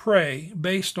attracted to prey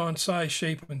based on size,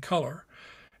 shape, and color.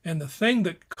 And the thing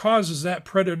that causes that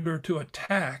predator to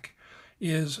attack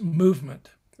is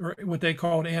movement, or what they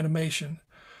call animation.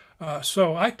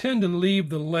 So I tend to leave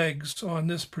the legs on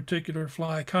this particular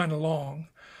fly kind of long.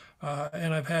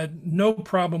 And I've had no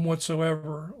problem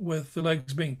whatsoever with the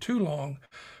legs being too long,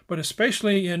 but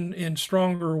especially in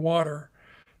stronger water,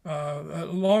 a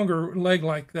longer leg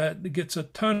like that gets a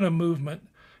ton of movement,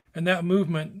 and that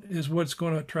movement is what's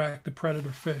going to attract the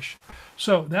predator fish.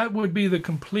 So that would be the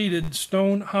completed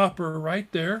stone hopper right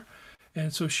there.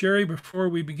 And so Sherry, before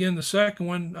we begin the second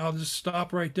one, I'll just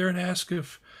stop right there and ask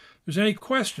if there's any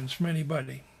questions from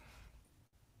anybody.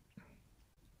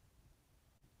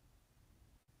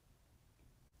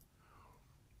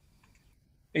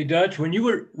 Hey, Dutch, when you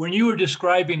were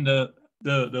describing the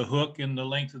hook and the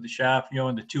length of the shaft,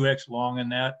 and the 2x long and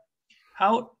that,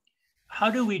 how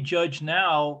do we judge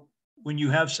now when you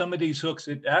have some of these hooks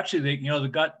that actually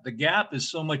the gap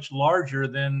is so much larger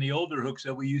than the older hooks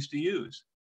that we used to use?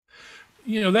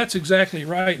 That's exactly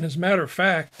right. And as a matter of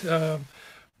fact,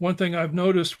 one thing I've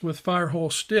noticed with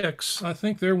Firehole sticks, I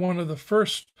think they're one of the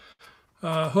first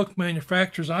hook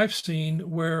manufacturers I've seen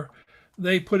where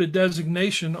they put a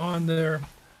designation on their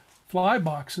fly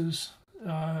boxes.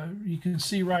 You can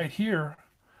see right here.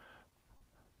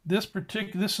 This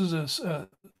is a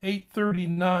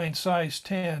 839 size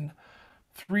 10,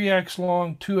 3x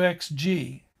long,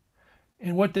 2xg,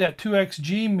 and what that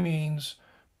 2xg means,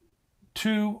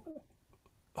 two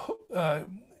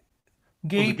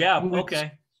gape gap. widths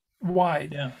Okay.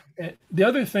 wide. Yeah. The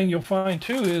other thing you'll find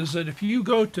too is that if you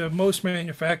go to most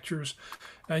manufacturers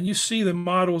and you see the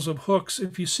models of hooks,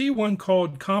 if you see one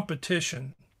called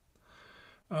competition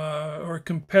or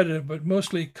competitive, but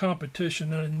mostly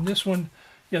competition, and this one,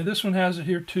 yeah, this one has it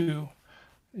here too.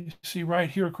 You see right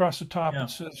here across the top, Yeah. it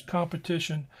says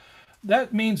competition.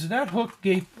 That means that hook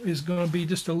gape is going to be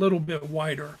just a little bit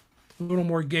wider, a little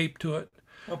more gape to it.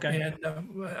 Okay. And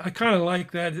I kind of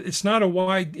like that. It's not a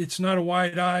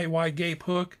wide eye, wide gape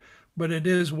hook, but it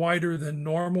is wider than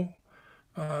normal.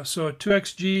 So a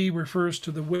 2xg refers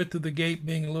to the width of the gape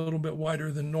being a little bit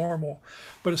wider than normal.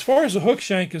 But as far as the hook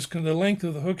shank is the length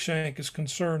of the hook shank is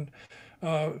concerned,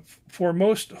 for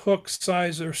most hook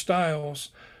size or styles,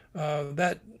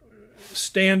 that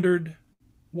standard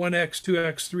 1x,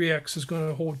 2x, 3x is going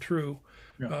to hold true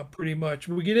pretty much.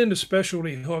 We get into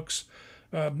specialty hooks,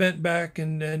 bent back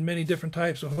and many different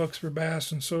types of hooks for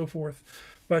bass and so forth.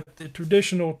 But the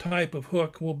traditional type of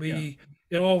hook will be,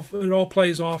 it all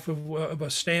plays off of a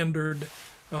standard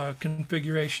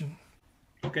configuration.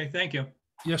 Okay, thank you.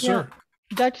 Yes, Yeah. sir.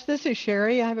 Dutch, this is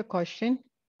Sherry. I have a question.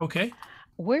 Okay.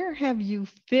 Where have you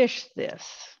fished this?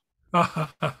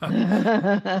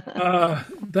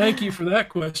 Thank you for that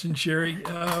question, Sherry.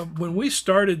 When we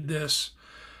started this,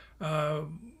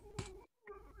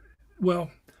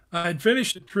 well, I'd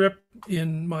finished a trip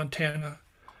in Montana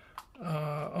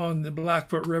on the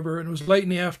Blackfoot River, and it was late in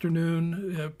the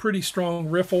afternoon, a pretty strong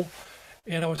riffle,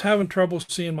 and I was having trouble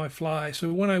seeing my fly.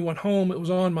 So when I went home, it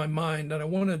was on my mind that I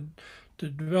wanted to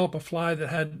develop a fly that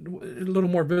had a little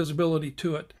more visibility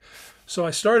to it. So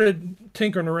I started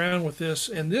tinkering around with this,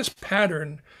 and this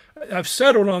pattern, I've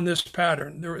settled on this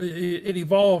pattern. It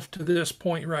evolved to this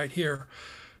point right here,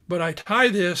 but I tie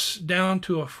this down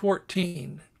to a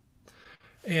 14,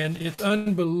 and it's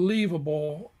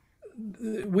unbelievable.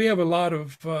 We have a lot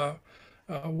of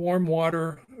warm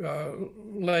water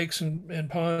lakes and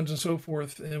ponds and so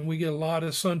forth, and we get a lot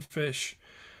of sunfish,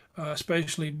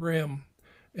 especially brim,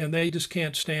 and they just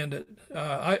can't stand it.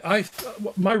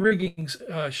 My rigging,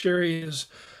 Sherry, is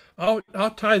I'll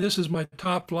tie this as my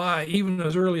top fly even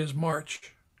as early as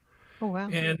March. Oh, wow.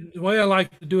 And the way I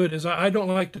like to do it is I don't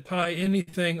like to tie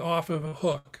anything off of a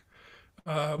hook,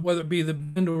 whether it be the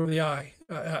bend or the eye.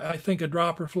 I think a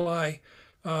dropper fly,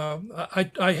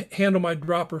 I handle my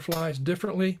dropper flies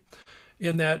differently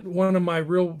in that one of my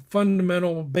real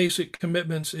fundamental basic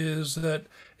commitments is that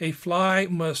a fly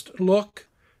must look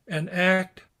and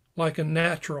act like a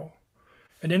natural.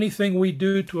 And anything we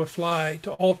do to a fly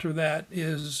to alter that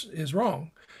is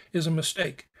wrong, is a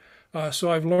mistake.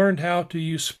 So I've learned how to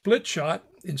use split shot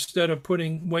instead of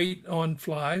putting weight on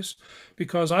flies,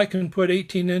 because I can put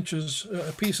 18 inches,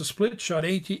 a piece of split shot,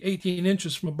 18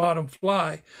 inches from a bottom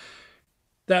fly.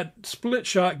 That split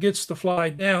shot gets the fly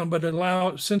down,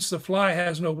 but since the fly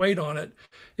has no weight on it,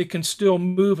 it can still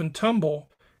move and tumble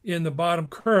in the bottom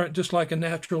current just like a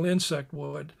natural insect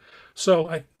would.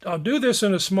 So I'll do this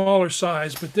in a smaller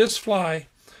size, but this fly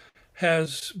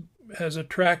has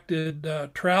attracted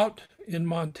trout in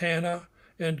Montana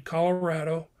and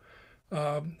Colorado,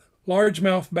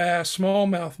 largemouth bass,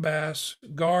 smallmouth bass,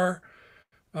 gar,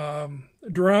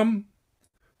 drum,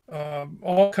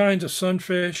 all kinds of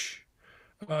sunfish,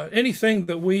 anything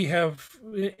that we have,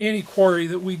 any quarry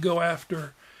that we go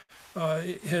after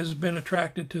has been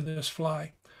attracted to this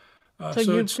fly. So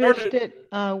you fished it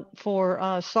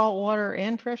for saltwater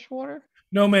and freshwater?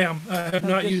 No, ma'am. I have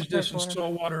not just used this in freshwater.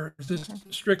 saltwater. This is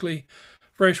strictly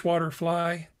freshwater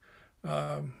fly.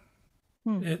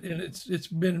 It's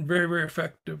been very, very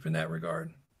effective in that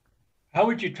regard. How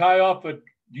would you tie off do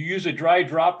you use a dry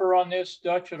dropper on this,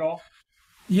 Dutch, at all?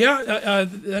 Yeah,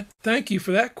 thank you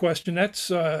for that question.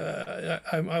 That's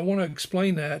I want to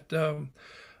explain that.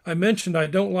 I mentioned I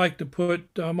don't like to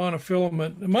put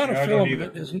monofilament.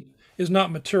 Monofilament is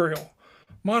not material.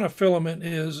 Monofilament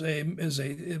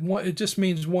it just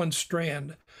means one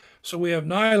strand. So we have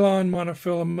nylon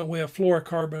monofilament, we have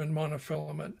fluorocarbon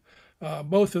monofilament.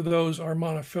 Both of those are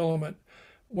monofilament.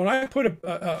 When I put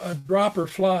a dropper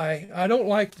fly, I don't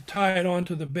like to tie it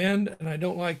onto the bend, and I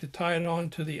don't like to tie it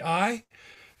onto the eye,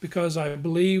 because I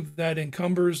believe that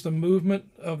encumbers the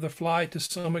movement of the fly to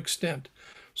some extent.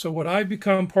 So what I've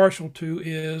become partial to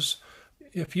is,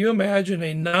 if you imagine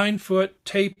a 9-foot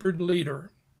tapered leader,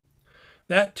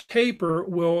 that taper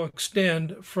will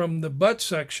extend from the butt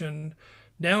section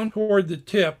down toward the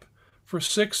tip for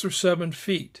 6 or 7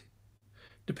 feet.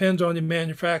 Depends on the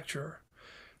manufacturer.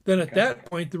 Then at that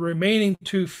point, the remaining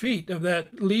 2 feet of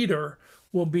that leader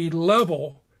will be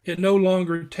level. It no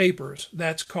longer tapers.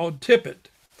 That's called tippet.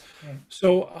 Right.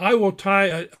 So I will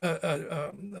tie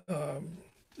a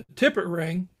tippet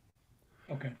ring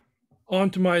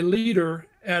onto my leader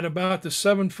at about the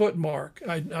 7-foot mark.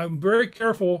 I'm very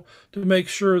careful to make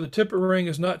sure the tippet ring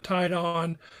is not tied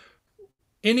on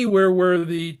anywhere where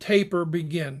the taper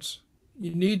begins.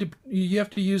 You have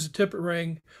to use the tippet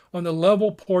ring on the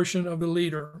level portion of the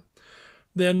leader.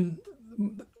 Then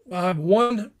I have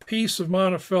one piece of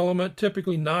monofilament,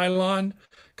 typically nylon,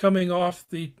 coming off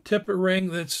the tippet ring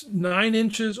that's 9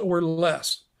 inches or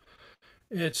less.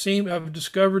 I've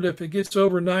discovered if it gets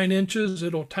over 9 inches,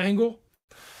 it'll tangle,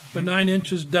 but 9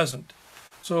 inches doesn't.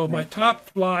 So my top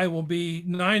fly will be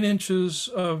 9 inches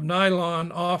of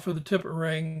nylon off of the tippet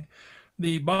ring.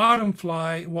 The bottom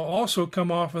fly will also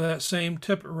come off of that same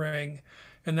tippet ring,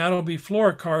 and that'll be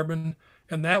fluorocarbon,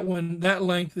 and that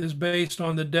length is based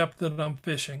on the depth that I'm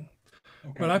fishing.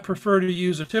 But I prefer to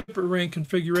use a tippet ring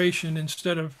configuration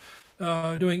instead of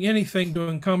doing anything to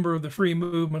encumber the free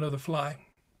movement of the fly.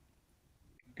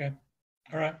 Okay.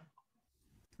 All right.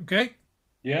 Okay?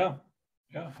 Yeah.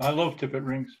 Yeah. I love tippet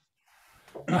rings.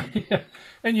 Yeah.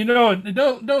 And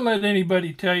don't let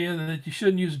anybody tell you that you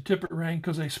shouldn't use a tippet ring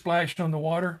because they splashed on the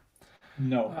water.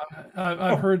 No.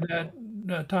 I've heard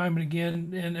that time and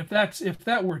again. And if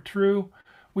that were true,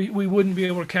 we wouldn't be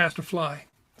able to cast a fly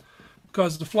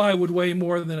because the fly would weigh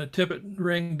more than a tippet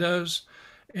ring does.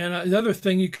 And the other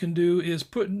thing you can do is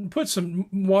put some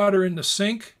water in the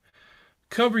sink,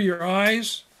 cover your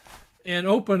eyes, and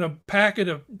open a packet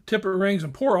of tippet rings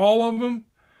and pour all of them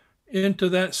into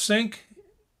that sink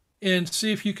and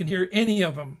see if you can hear any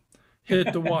of them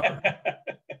hit the water.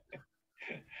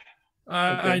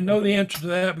 I know the answer to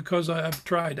that because I've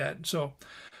tried that. So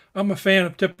I'm a fan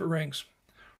of tippet rings.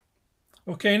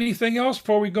 Okay, anything else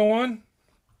before we go on?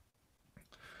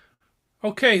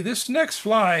 Okay, this next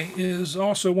fly is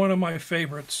also one of my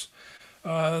favorites.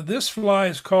 This fly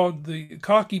is called the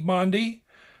Coch-y-Bondhu.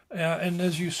 And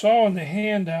as you saw in the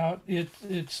handout,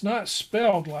 it's not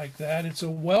spelled like that. It's a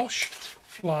Welsh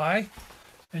fly.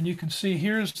 And you can see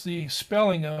here's the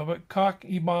spelling of it,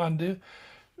 Coch-y-Bondhu.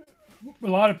 A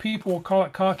lot of people will call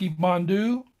it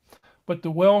Coch-y-Bondhu, but the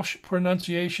Welsh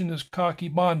pronunciation is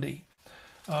Coch-y-Bondhu.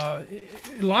 A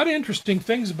lot of interesting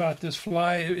things about this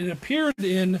fly. It appeared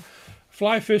in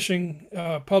fly fishing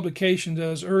publications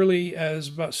as early as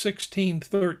about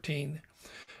 1613,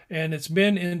 and it's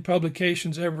been in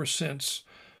publications ever since.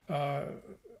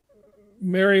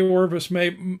 Mary Orvis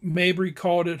Mabry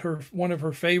called it one of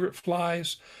her favorite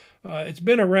flies. It's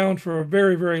been around for a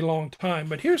very, very long time,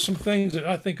 but here's some things that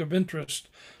I think of interest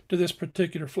to this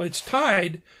particular fly. It's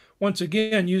tied, once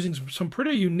again, using some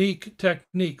pretty unique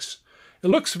techniques. It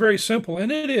looks very simple,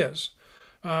 and it is.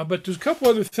 But there's a couple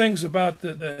other things about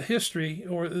the history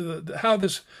or how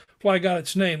this fly got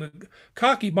its name.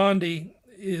 Coch-y-Bondhu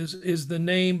is the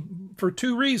name for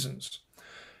 2 reasons.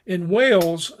 In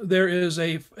Wales, there is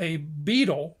a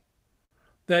beetle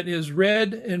that is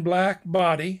red and black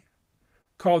body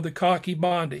called the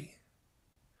Coch-y-Bondhu.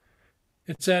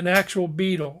 It's an actual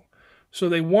beetle. So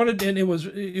they wanted, and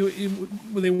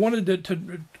they wanted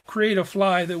to create a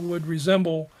fly that would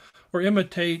resemble or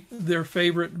imitate their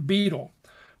favorite beetle.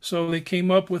 So they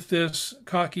came up with this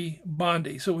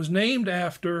Coch-y-Bondhu. So it was named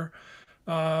after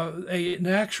an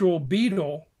actual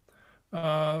beetle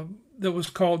that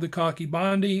was called the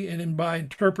Coch-y-Bondhu, and by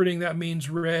interpreting that means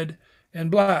red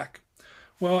and black.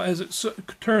 Well, as it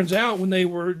turns out, when they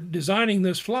were designing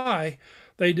this fly,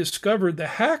 they discovered the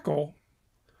hackle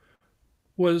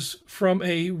was from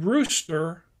a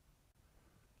rooster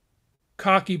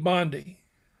Coch-y-Bondhu.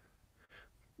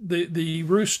 The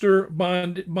rooster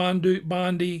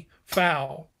Bondhu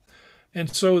fowl.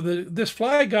 And so this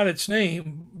fly got its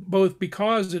name both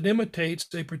because it imitates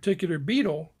a particular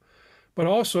beetle, but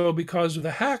also because of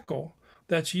the hackle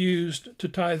that's used to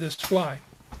tie this fly.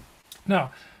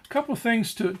 Now, a couple of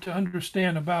things to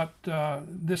understand about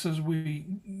this as we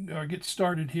get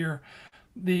started here.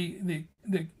 The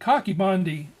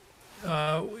Coch-y-Bondhu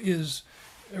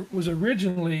was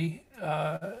originally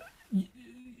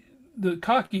the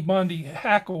Coch-y-Bondhu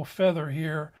hackle feather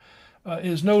here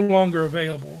is no longer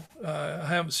available. I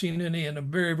haven't seen any in a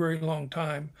very, very long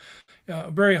time.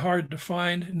 Very hard to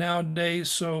find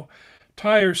nowadays. So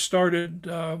tyers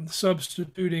started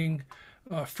substituting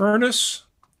furnace.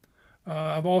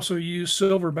 I've also used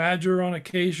silver badger on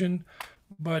occasion,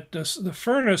 but the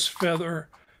furnace feather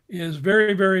is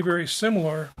very, very, very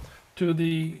similar to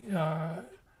the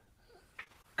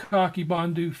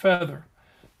Coch-y-Bondhu feather.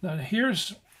 Now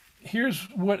here's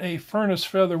what a furnace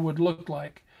feather would look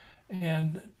like.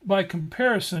 And by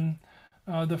comparison,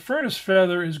 the furnace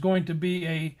feather is going to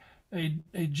be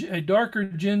a darker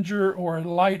ginger or a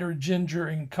lighter ginger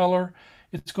in color.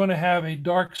 It's going to have a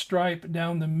dark stripe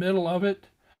down the middle of it.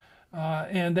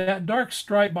 And that dark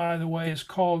stripe, by the way, is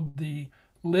called the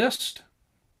list.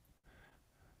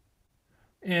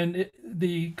 And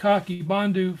the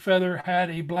Coch-y-Bondhu feather had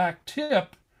a black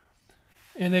tip,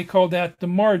 and they called that the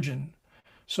margin.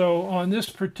 So on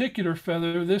this particular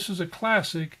feather, this is a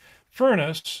classic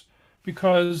furnace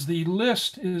because the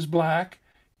list is black.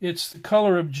 It's the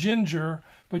color of ginger,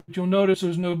 but you'll notice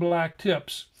there's no black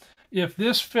tips. If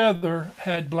this feather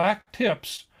had black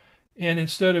tips and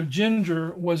instead of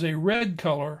ginger was a red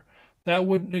color, that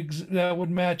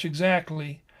would match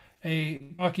exactly a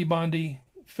Coch-y-Bondhu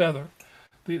feather.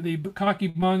 The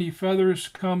Coch-y-Bondhu feathers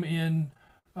come in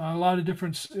a lot of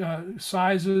different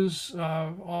sizes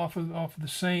off of the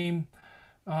same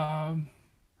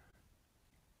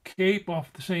cape,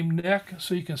 off the same neck.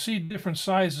 So you can see different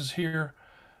sizes here.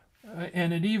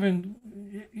 And it even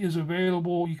is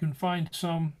available. You can find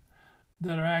some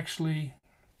that are actually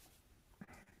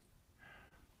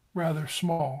rather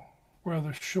small,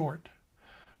 rather short.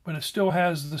 But it still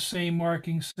has the same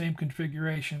markings, same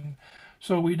configuration.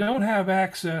 So we don't have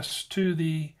access to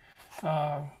the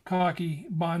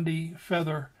Coch-y-Bondhu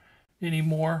feather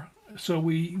anymore, so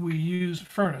we use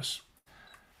furnace.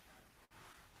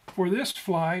 For this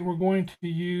fly, I'm going to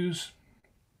use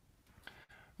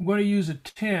a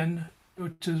 10,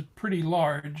 which is pretty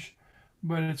large,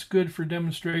 but it's good for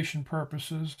demonstration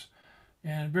purposes.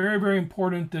 And very, very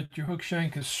important that your hook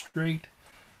shank is straight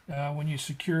when you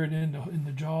secure it in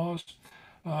the jaws.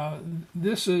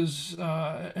 This is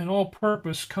an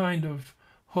all-purpose kind of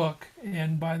hook,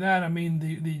 and by that I mean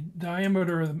the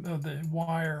diameter of the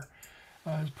wire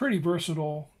is pretty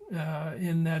versatile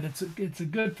in that it's a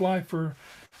good fly for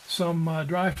some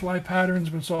dry fly patterns,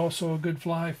 but it's also a good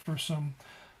fly for some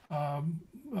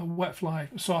wet fly,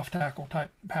 soft tackle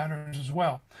type patterns as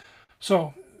well.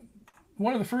 So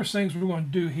one of the first things we're going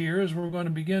to do here is we're going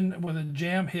to begin with a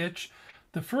jam hitch.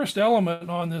 The first element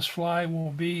on this fly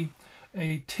will be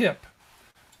a tip.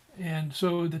 And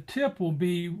so the tip will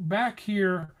be back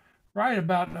here right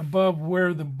about above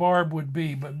where the barb would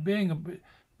be, but being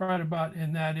right about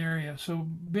in that area. So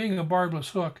being a barbless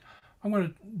hook, I'm going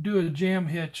to do a jam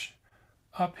hitch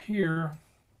up here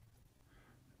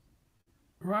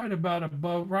right above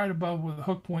where the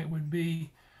hook point would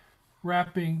be,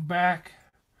 wrapping back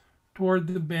toward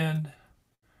the bend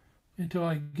until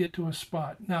I get to a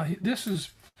spot. Now this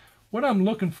is what I'm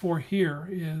looking for here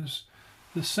is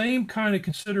the same kind of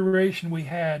consideration we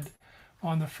had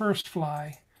on the first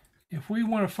fly. If we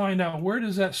want to find out where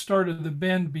does that start of the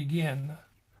bend begin,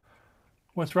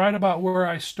 what's right about where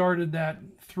I started that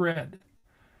thread.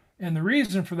 And the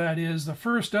reason for that is the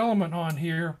first element on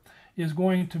here is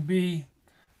going to be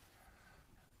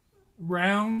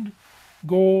round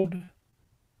gold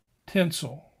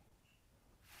tinsel.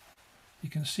 You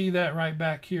can see that right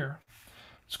back here.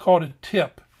 It's called a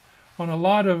tip. On a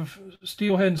lot of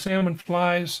steelhead and salmon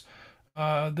flies,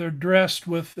 they're dressed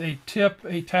with a tip,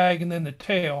 a tag, and then the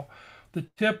tail. The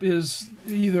tip is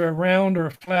either a round or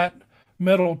a flat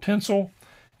metal tinsel.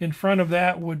 In front of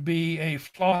that would be a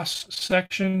floss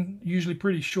section, usually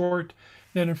pretty short.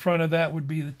 Then in front of that would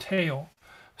be the tail.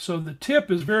 So the tip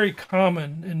is very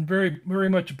common and very, very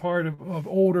much a part of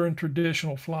older and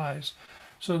traditional flies.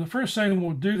 So the first thing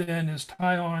we'll do then is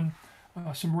tie on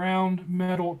some round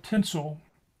metal tinsel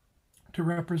to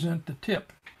represent the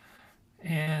tip.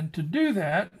 And to do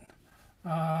that,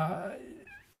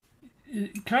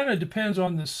 it kind of depends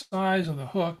on the size of the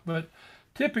hook, but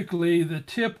typically the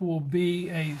tip will be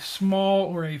a small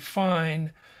or a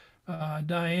fine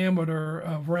diameter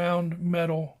of round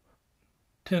metal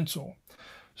tinsel.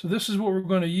 So this is what we're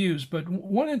going to use. But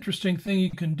one interesting thing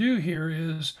you can do here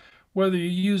is whether you're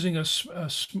using a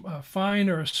fine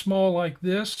or a small like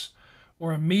this,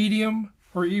 or a medium,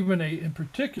 or even in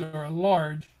particular a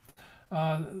large,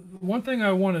 one thing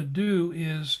I want to do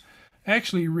is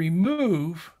actually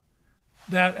remove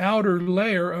that outer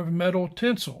layer of metal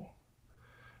tinsel,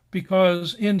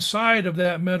 because inside of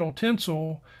that metal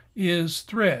tinsel is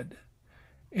thread.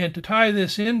 And to tie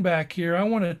this in back here, I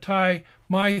want to tie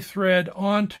my thread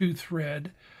onto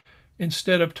thread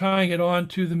instead of tying it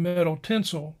onto the metal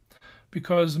tinsel,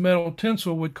 because the metal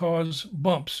tinsel would cause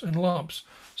bumps and lumps.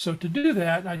 So to do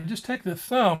that, I just take the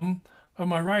thumb of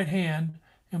my right hand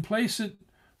and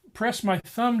press my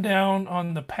thumb down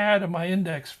on the pad of my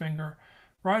index finger,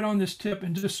 right on this tip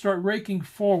and just start raking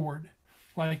forward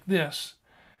like this.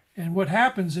 And what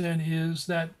happens then is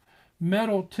that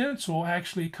metal tinsel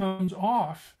actually comes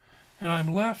off, and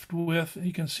I'm left with,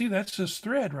 you can see that's this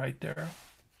thread right there.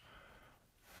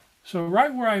 So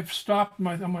right where I've stopped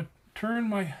I'm going to turn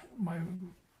my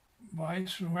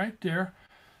vise right there.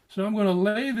 So I'm going to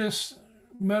lay this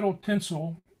metal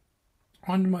tinsel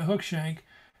onto my hook shank.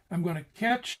 I'm going to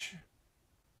catch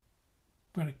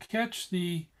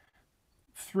the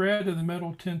thread of the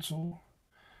metal tinsel,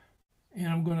 and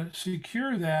I'm going to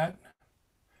secure that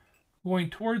going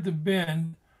toward the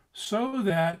bend so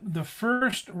that the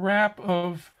first wrap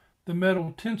of the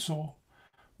metal tinsel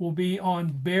will be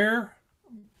on bare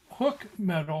hook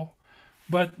metal,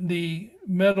 but the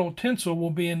metal tinsel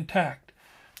will be intact.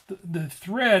 The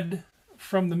thread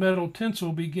from the metal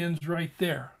tinsel begins right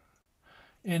there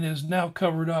and is now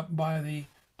covered up by the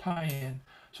tie-in.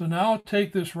 So now I'll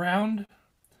take this round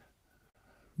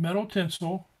metal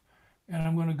tinsel and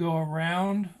I'm going to go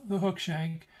around the hook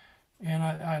shank, and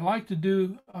I like to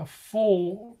do a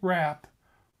full wrap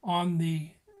on the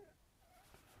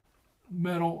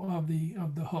metal of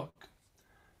the hook.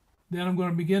 Then I'm going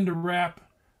to begin to wrap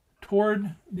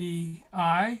toward the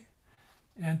eye,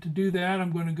 and to do that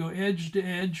I'm going to go edge to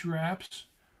edge wraps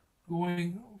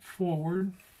going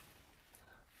forward,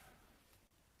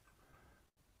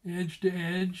 edge to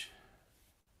edge,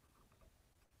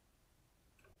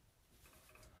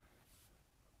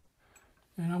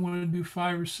 and I'm going to do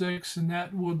 5 or 6, and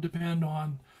that will depend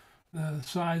on the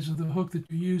size of the hook that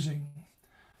you're using.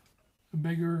 A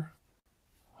bigger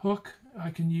hook, I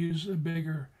can use a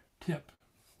bigger tip.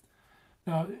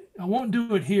 Now, I won't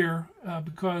do it here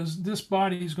because this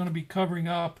body is going to be covering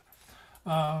up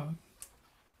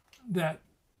that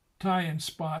tie-in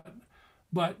spot,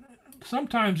 but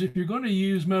sometimes if you're going to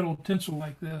use metal tinsel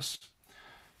like this,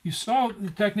 you saw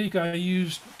the technique I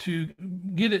used to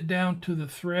get it down to the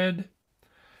thread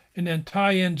and then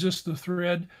tie in just the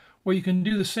thread. Well, you can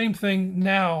do the same thing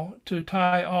now to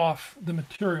tie off the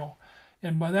material.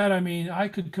 And by that I mean I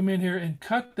could come in here and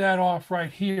cut that off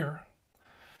right here.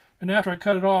 And after I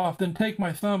cut it off, then take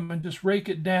my thumb and just rake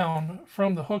it down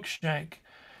from the hook shank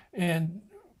and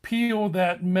peel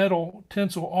that metal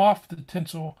tinsel off the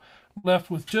tinsel, left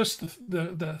with just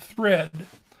the thread,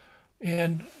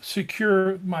 and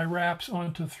secure my wraps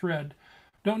onto thread.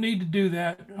 Don't need to do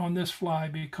that on this fly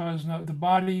because the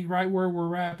body right where we're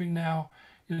wrapping now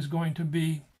is going to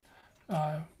be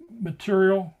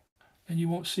material, and you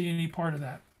won't see any part of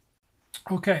that.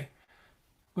 Okay,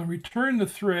 I'm going to return the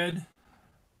thread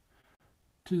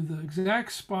to the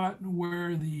exact spot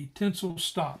where the tinsel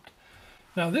stopped.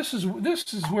 Now this is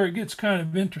where it gets kind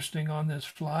of interesting on this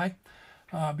fly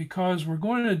because we're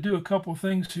going to do a couple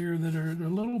things here that are a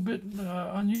little bit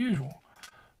unusual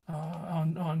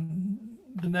on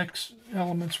the next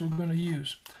elements we're going to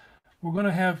use. We're going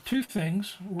to have two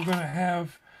things. We're going to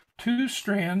have 2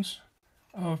 strands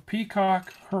of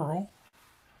peacock herl.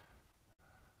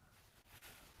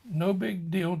 No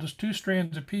big deal, just 2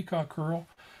 strands of peacock herl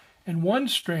and 1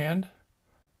 strand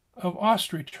of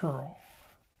ostrich herl.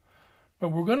 But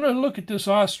we're going to look at this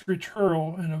ostrich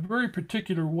herl in a very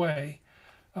particular way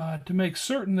to make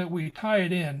certain that we tie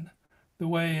it in the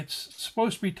way it's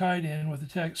supposed to be tied in with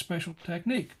a special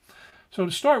technique. So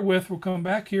to start with, we'll come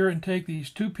back here and take these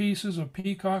 2 pieces of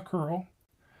peacock herl,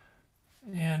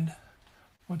 and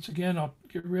once again I'll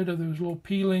get rid of those little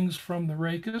peelings from the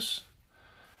rachis.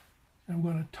 I'm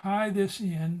going to tie this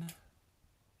in.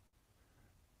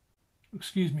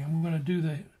 Excuse me, I'm going to do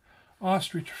the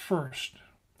ostrich first.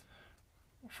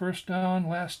 First down,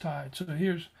 last tied. So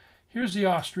here's the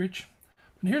ostrich.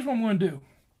 And here's what I'm going to do.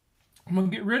 I'm going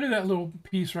to get rid of that little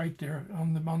piece right there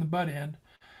on the butt end.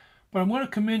 But I'm going to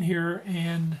come in here,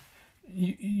 and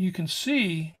you can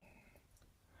see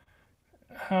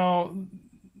how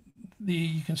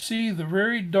you can see the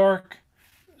very dark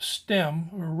stem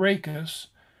or rachis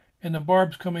and the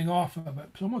barbs coming off of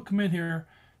it. So I'm going to come in here.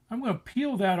 I'm going to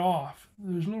peel that off.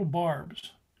 Those little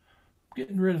barbs. I'm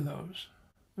getting rid of those.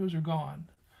 Those are gone.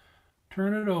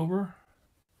 Turn it over.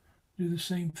 Do the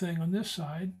same thing on this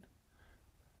side.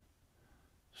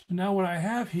 So now what I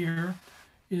have here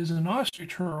is an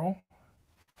ostrich herl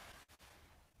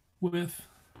with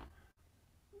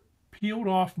peeled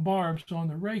off barbs on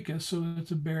the rachis, so that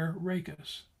it's a bare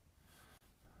rachis.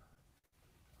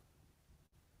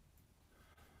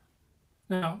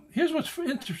 Now, here's what's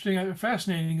interesting and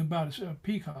fascinating about a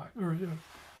peacock or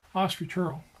ostrich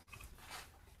herl.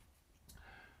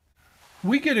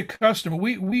 We get accustomed,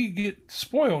 we get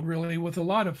spoiled really with a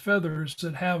lot of feathers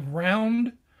that have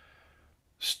round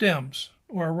stems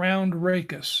or a round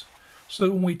rachis. So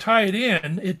when we tie it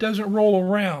in, it doesn't roll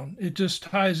around. It just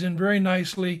ties in very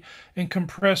nicely and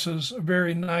compresses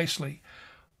very nicely.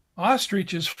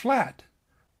 Ostrich is flat.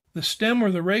 The stem or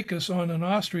the rachis on an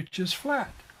ostrich is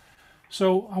flat.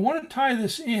 So I want to tie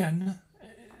this in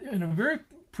a very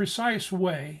precise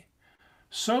way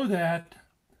so that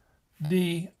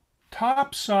the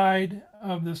top side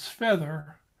of this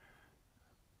feather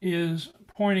is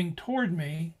pointing toward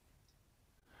me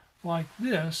like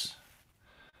this,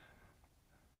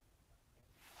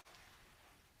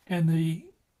 and the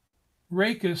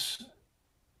rachis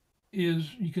is,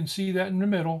 you can see that in the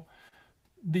middle.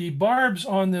 The barbs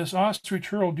on this ostrich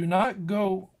herl do not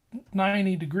go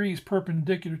 90 degrees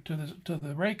perpendicular to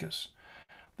the rachis.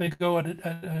 They go at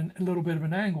a little bit of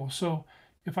an angle. So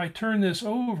if I turn this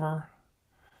over,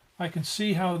 I can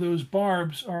see how those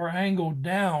barbs are angled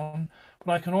down,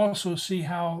 but I can also see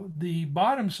how the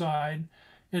bottom side,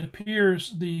 it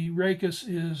appears the rachis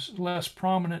is less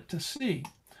prominent to see.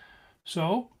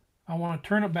 So I want to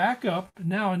turn it back up.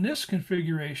 Now in this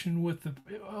configuration with the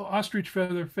ostrich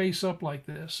feather face up like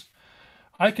this,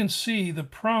 I can see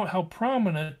how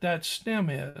prominent that stem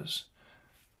is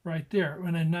right there.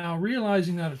 And then now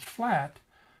realizing that it's flat,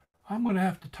 I'm going to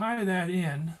have to tie that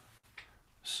in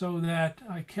so that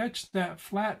I catch that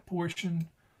flat portion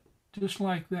just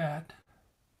like that.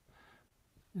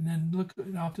 And then look,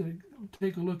 I'll have to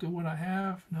take a look at what I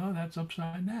have. No, that's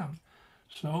upside down.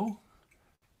 So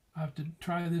I have to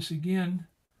try this again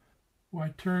where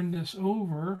I turn this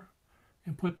over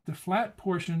and put the flat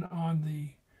portion on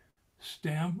the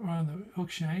stem, or on the hook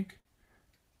shank,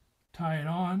 tie it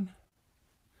on.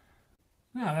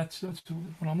 Now that's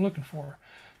what I'm looking for.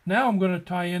 Now I'm going to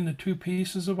tie in the two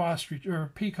pieces of ostrich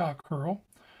or peacock herl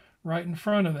right in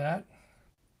front of that.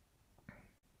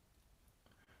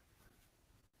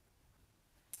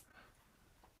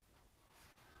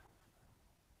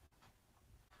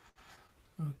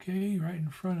 Okay, right in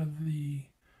front of the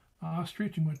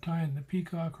ostrich, I'm going to tie in the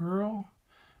peacock herl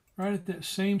right at that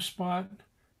same spot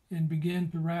and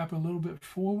begin to wrap a little bit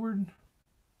forward.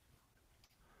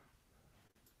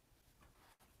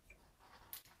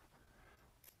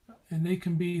 And they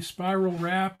can be spiral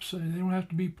wraps. They don't have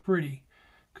to be pretty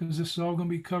because this is all going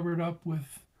to be covered up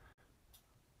with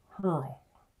herl.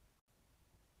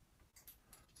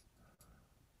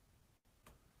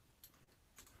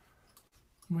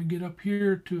 I'm going to get up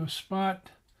here to a spot,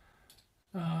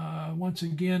 once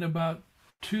again, about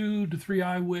 2 to 3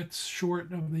 eye widths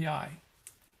short of the eye.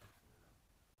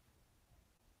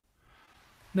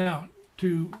 Now,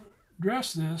 to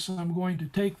dress this, I'm going to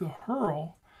take the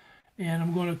herl and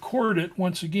I'm going to cord it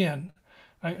once again,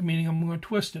 meaning I'm going to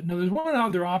twist it. Now, there's one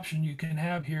other option you can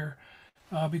have here.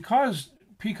 Because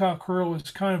peacock herl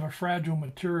is kind of a fragile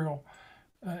material,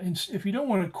 and if you don't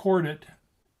want to cord it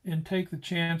and take the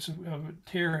chance of it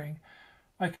tearing,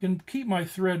 I can keep my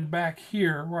thread back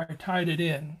here where I tied it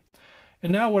in.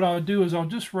 And now what I'll do is I'll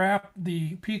just wrap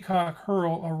the peacock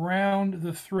herl around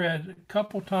the thread a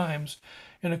couple times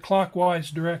in a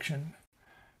clockwise direction.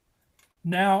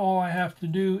 Now all I have to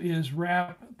do is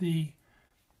wrap the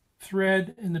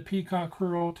thread and the peacock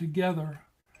herl together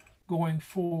going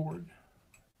forward.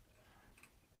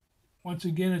 Once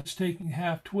again, it's taking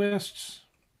half twists,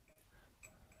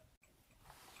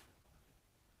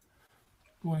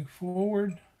 going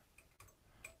forward,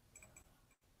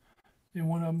 and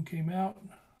one of them came out,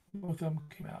 both of them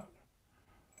came out.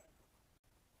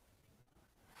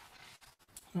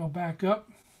 So I'll back up,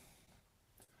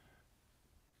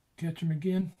 catch them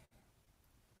again.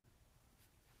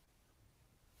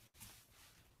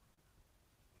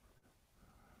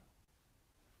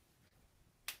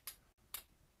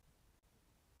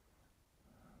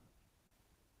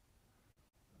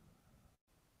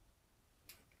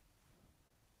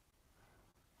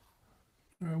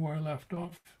 Right where I left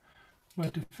off.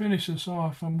 But to finish this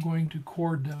off, I'm going to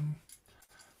cord them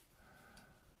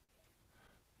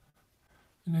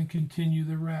and then continue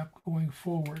the wrap going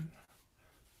forward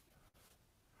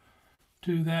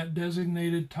to that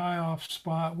designated tie-off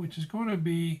spot, which is going to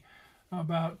be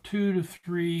about 2 to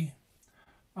 3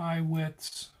 eye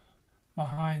widths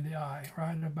behind the eye,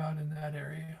 right about in that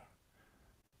area.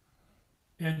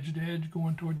 Edge to edge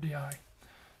going toward the eye.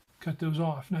 Cut those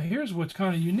off. Now here's what's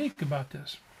kind of unique about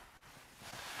this.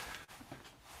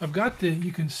 I've got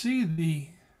you can see the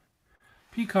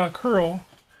peacock herl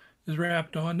is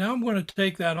wrapped on. Now I'm going to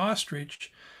take that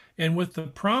ostrich, and with the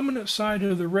prominent side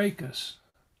of the rachis,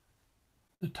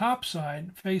 the top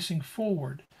side facing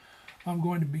forward, I'm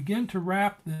going to begin to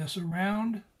wrap this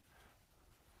around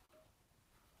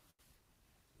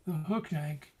the hook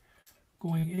shank,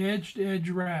 going edge to edge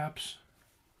wraps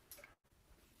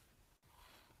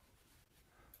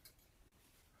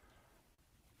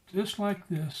just like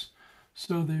this.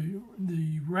 So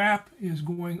the wrap is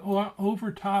going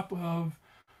over top of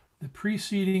the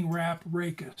preceding wrap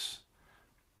rachis.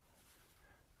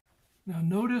 Now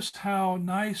notice how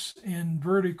nice and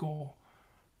vertical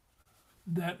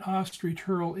that ostrich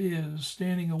herl is,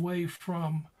 standing away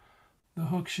from the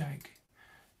hook shank.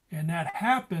 And that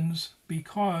happens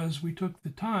because we took the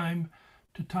time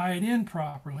to tie it in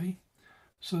properly,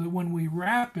 so that when we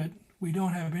wrap it, we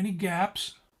don't have any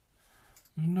gaps,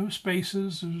 there's no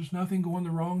spaces, there's nothing going the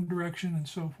wrong direction, and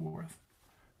so forth.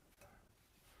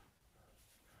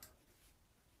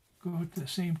 Go to the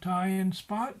same tie-in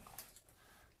spot.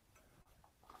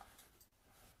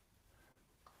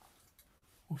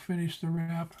 We'll finish the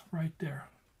wrap right there.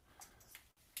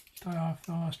 Tie off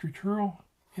the ostrich herl,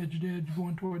 edge to edge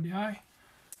going toward the eye.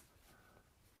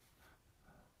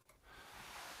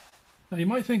 Now you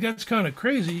might think that's kind of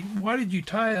crazy. Why did you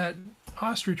tie that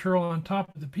ostrich herl on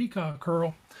top of the peacock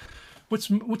herl?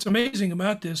 What's amazing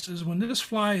about this is when this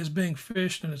fly is being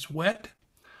fished and it's wet,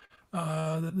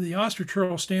 the ostrich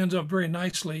herl stands up very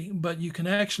nicely, but you can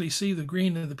actually see the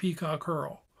green of the peacock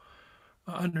herl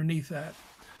underneath that.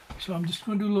 So I'm just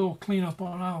going to do a little cleanup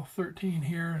on aisle 13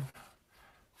 here and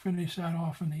finish that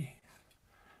off in the...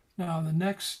 Now the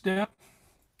next step,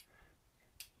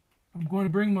 I'm going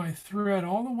to bring my thread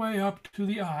all the way up to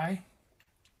the eye.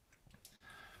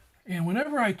 And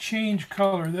whenever I change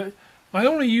color, I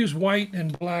only use white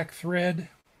and black thread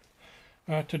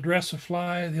to dress a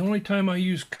fly. The only time I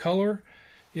use color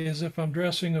is if I'm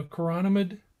dressing a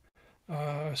chironomid,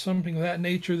 something of that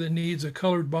nature that needs a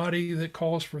colored body that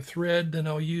calls for thread, then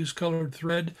I'll use colored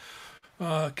thread.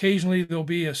 Occasionally there'll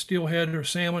be a steelhead or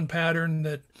salmon pattern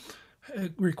that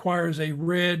requires a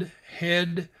red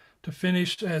head to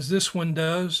finish, as this one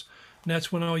does, and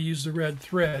that's when I'll use the red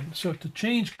thread. So to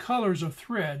change colors of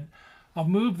thread, I'll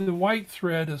move the white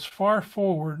thread as far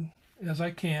forward as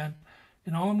I can,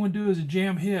 and all I'm going to do is a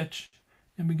jam hitch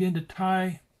and begin to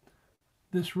tie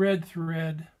this red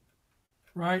thread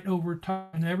right over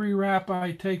top. And every wrap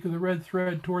I take of the red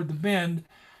thread toward the bend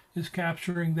is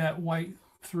capturing that white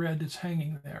thread that's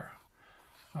hanging there.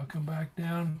 I'll come back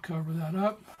down and cover that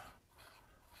up.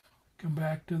 Come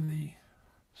back to the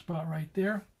spot right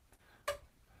there.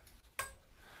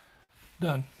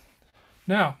 Done.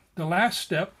 Now, the last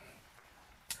step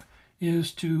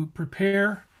is to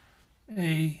prepare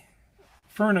a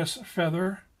furnace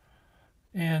feather,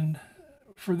 and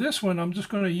for this one I'm just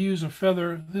going to use a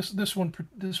feather, this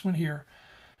one here.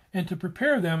 And to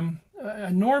prepare them,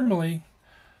 normally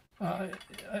I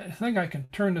think I can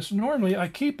turn this. Normally I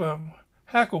keep a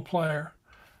hackle plier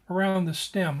around the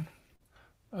stem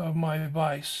of my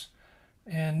vise,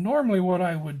 and normally what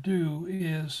I would do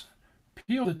is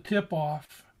peel the tip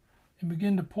off and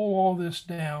begin to pull all this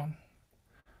down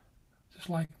just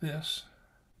like this.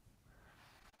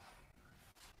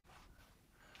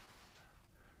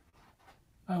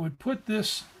 I would put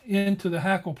this into the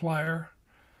hackle plier,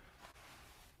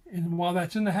 and while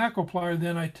that's in the hackle plier,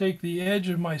 then I take the edge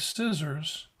of my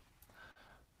scissors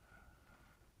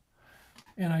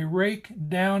and I rake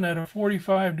down at a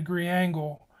 45-degree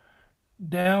angle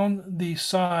down the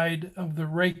side of the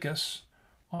rachis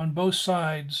on both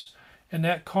sides, and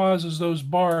that causes those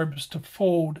barbs to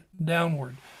fold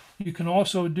downward. You can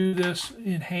also do this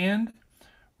in hand,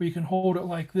 where you can hold it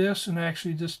like this and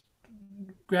actually just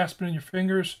grasp it in your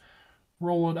fingers,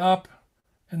 roll it up,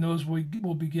 and those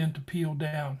will begin to peel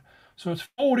down. So it's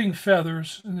folding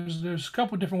feathers, and there's a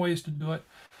couple different ways to do it,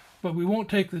 but we won't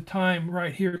take the time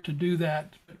right here to do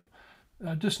that.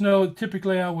 Just know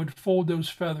typically I would fold those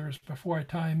feathers before I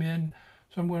tie them in.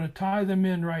 So I'm going to tie them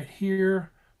in right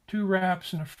here, 2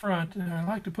 wraps in the front, and I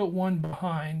like to put one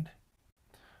behind.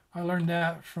 I learned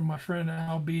that from my friend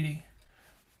Al Beatty.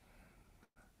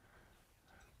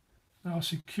 I'll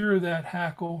secure that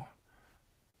hackle,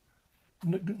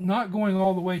 not going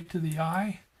all the way to the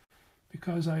eye,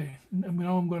 because I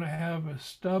know I'm going to have a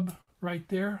stub right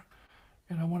there,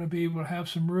 and I want to be able to have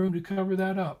some room to cover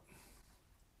that up.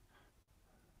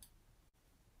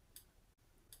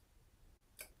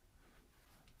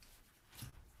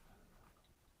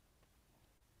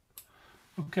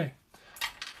 Okay.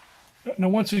 Now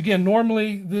once again,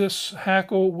 normally this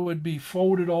hackle would be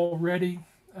folded already,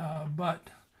 but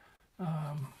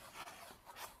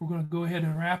we're going to go ahead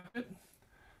and wrap it,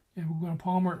 and we're going to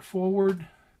palmer it forward,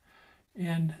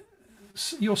 and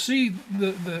you'll see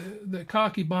the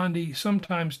Coch-y-Bondhu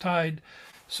sometimes tied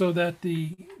so that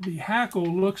the hackle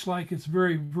looks like it's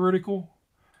very vertical,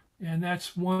 and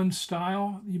that's one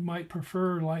style. You might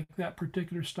prefer like that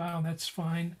particular style, and that's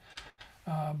fine.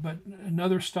 But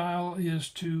another style is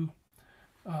to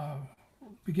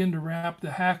begin to wrap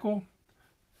the hackle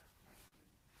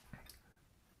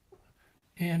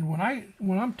And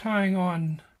when I'm tying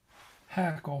on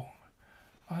hackle,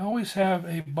 I always have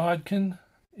a bodkin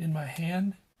in my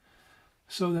hand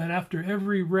so that after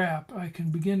every wrap I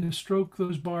can begin to stroke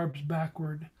those barbs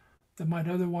backward that might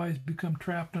otherwise become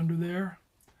trapped under there.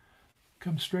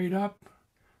 Come straight up.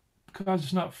 Because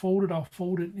it's not folded, I'll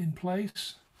fold it in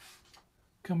place.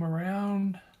 Come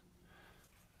around,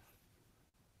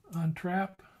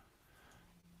 untrap,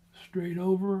 straight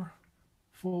over,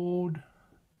 fold,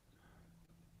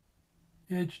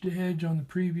 edge to edge on the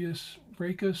previous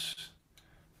bracus.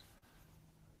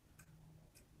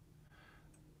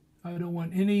 I don't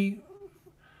want any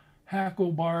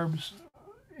hackle barbs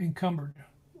encumbered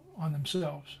on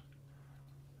themselves.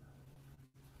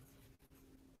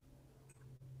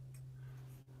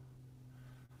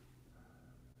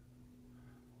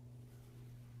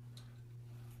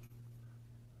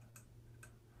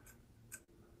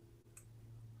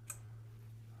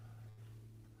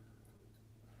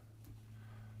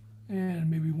 And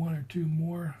maybe one or two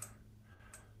more.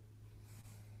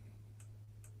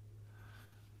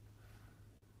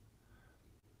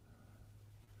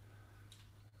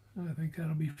 I think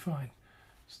that'll be fine.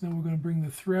 So then we're going to bring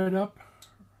the thread up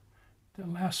to the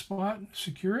last spot,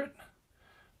 secure it.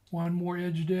 One more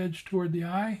edge to edge toward the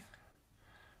eye.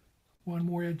 One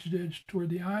more edge to edge toward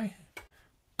the eye.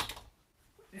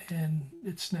 And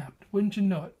it snapped. Wouldn't you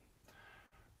know it?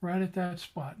 Right at that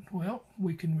spot. Well,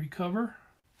 we can recover.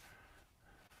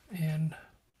 And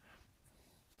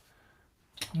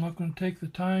I'm not going to take the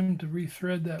time to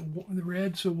rethread the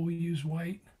red, so we'll use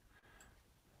white.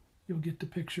 You'll get the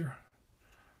picture.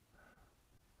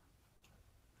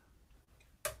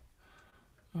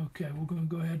 Okay, we're going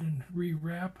to go ahead and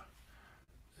rewrap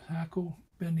the hackle,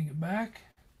 bending it back,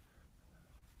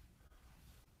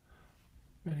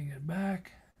 bending it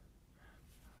back.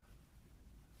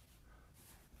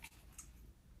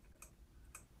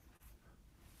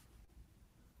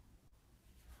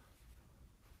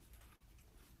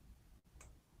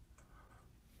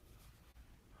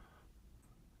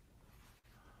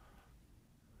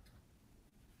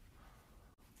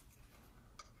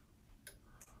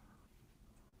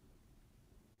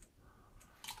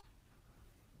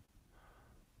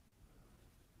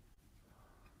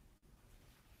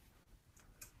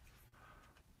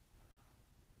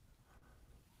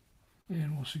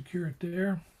 And we'll secure it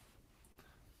there.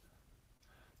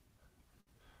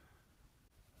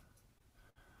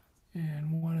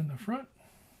 And one in the front.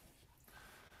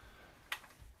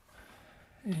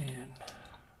 And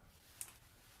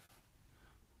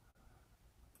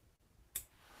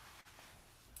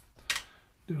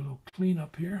do a little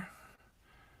cleanup here.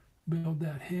 Build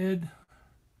that head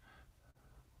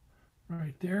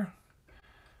right there.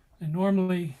 And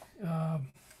normally,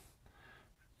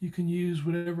 you can use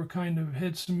whatever kind of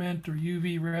head cement or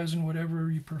UV resin, whatever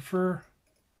you prefer.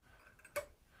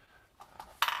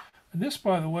 And this,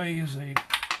 by the way, is a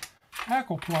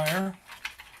hackle plier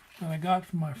that I got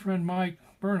from my friend Mike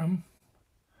Burnham,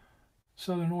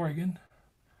 Southern Oregon.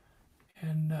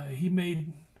 And he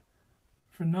made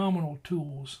phenomenal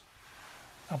tools.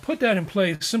 I'll put that in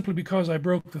place simply because I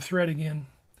broke the thread again.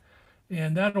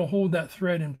 And that'll hold that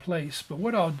thread in place. But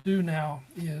what I'll do now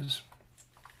is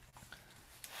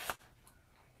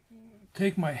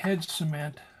take my head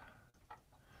cement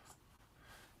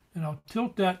and I'll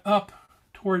tilt that up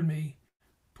toward me,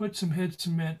 put some head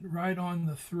cement right on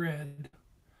the thread,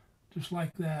 just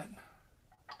like that.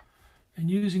 And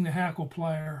using the hackle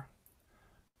plier,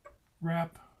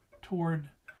 wrap toward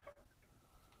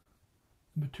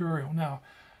the material. Now,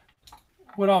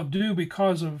 what I'll do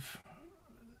because of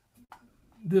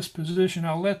this position,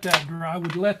 I'll let that dry. I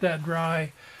would let that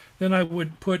dry. Then I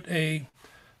would put a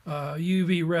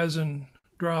UV resin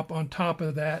drop on top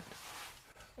of that.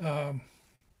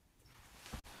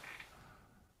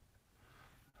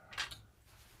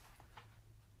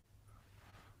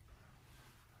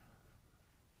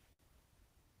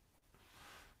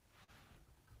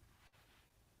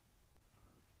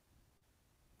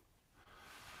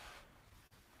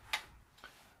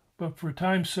 But for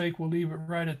time's sake, we'll leave it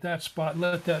right at that spot.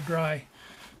 Let that dry,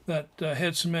 that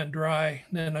head cement dry.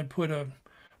 Then I'd put a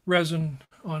resin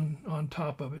on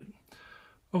top of it.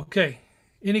 Okay,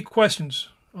 any questions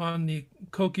on the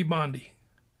Coch-y-Bondhu?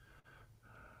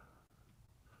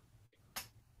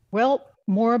 Well,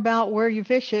 more about where you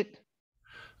fish it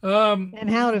and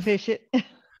how to fish it.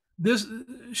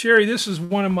 Sherry, this is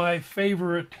one of my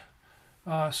favorite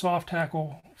soft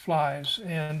hackle flies,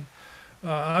 and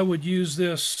I would use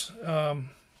this. I'm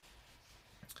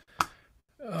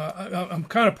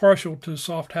kind of partial to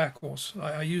soft hackles.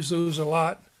 I use those a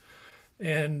lot,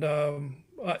 and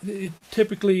it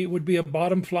typically would be a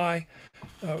bottom fly.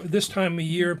 This time of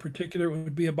year in particular, it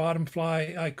would be a bottom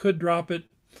fly. I could drop it.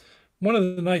 One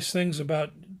of the nice things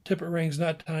about tippet rings,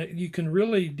 not you can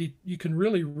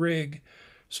really rig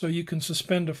so you can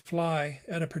suspend a fly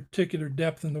at a particular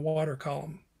depth in the water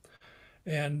column.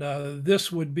 And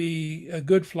this would be a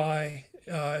good fly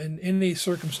in any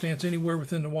circumstance, anywhere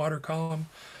within the water column.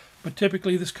 But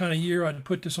typically this kind of year, I'd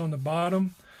put this on the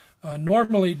bottom.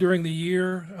 Normally during the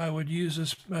year, I would use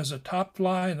this as a top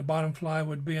fly, and the bottom fly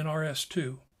would be an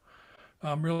RS2.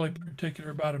 I'm really particular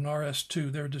about an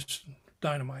RS2. They're just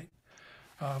dynamite.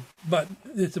 But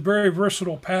it's a very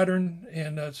versatile pattern,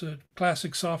 and it's a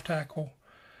classic soft tackle.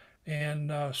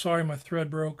 And sorry my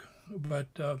thread broke, but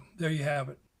there you have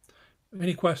it.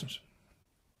 Any questions?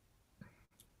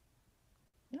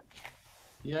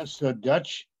 Yes,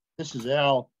 Dutch, this is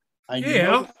Al. I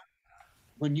Yeah. noticed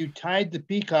when you tied the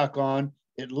peacock on,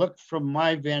 it looked from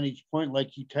my vantage point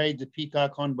like you tied the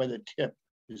peacock on by the tip.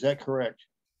 Is that correct?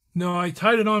 No, I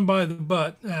tied it on by the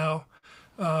butt. Now,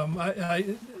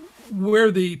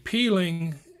 where the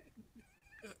peeling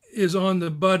is on the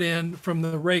butt end from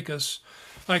the rachis,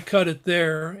 I cut it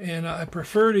there, and I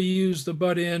prefer to use the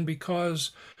butt end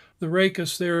because the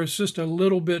rachis there is just a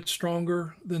little bit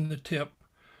stronger than the tip.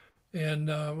 And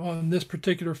on this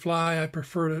particular fly, I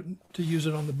prefer to use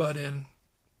it on the butt end.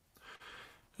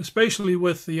 Especially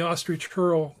with the ostrich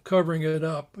curl covering it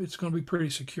up, it's going to be pretty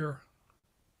secure.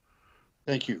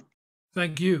 Thank you.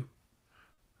 Thank you.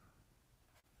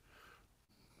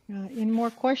 Any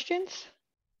more questions?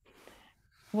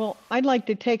 Well, I'd like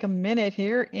to take a minute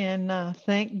here and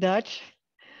thank Dutch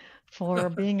for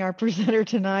being our presenter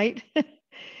tonight.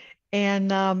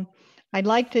 And I'd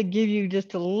like to give you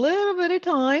just a little bit of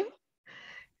time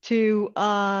to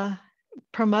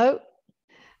promote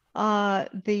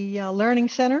the Learning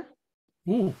Center.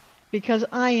 Ooh. Because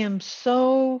I am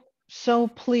so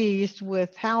pleased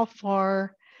with how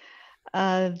far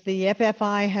the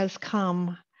FFI has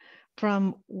come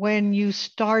from when you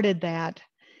started that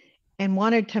and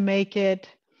wanted to make it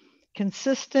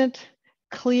consistent,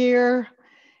 clear,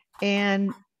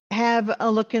 and have a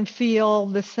look and feel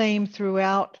the same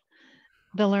throughout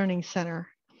the Learning Center.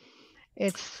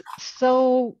 It's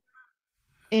so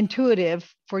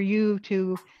intuitive for you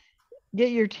to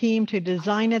get your team to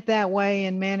design it that way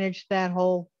and manage that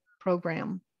whole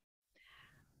program.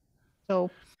 So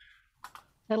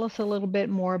tell us a little bit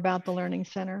more about the Learning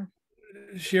Center.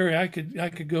 Sherry, I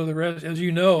could go the rest, as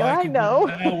you know, I could know.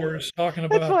 go hours talking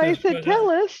about That's why this. I said, tell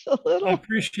us a little. I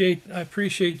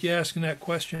appreciate you asking that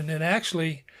question. And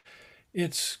actually,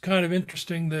 it's kind of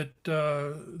interesting that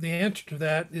the answer to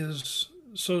that is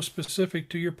so specific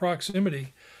to your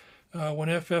proximity. When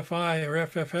FFI or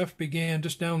FFF began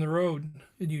just down the road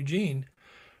in Eugene,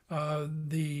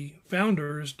 the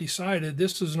founders decided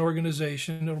this is an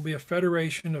organization, it'll be a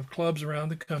federation of clubs around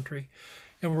the country,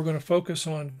 and we're going to focus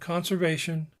on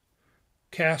conservation,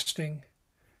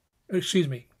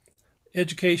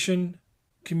 education,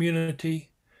 community,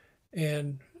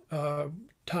 and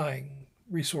tying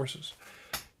resources.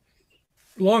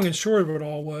 Long and short of it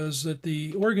all was that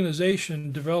the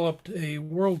organization developed a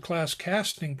world-class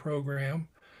casting program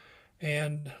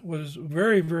and was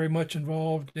very, very much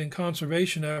involved in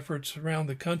conservation efforts around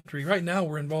the country. Right now,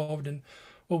 we're involved in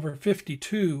over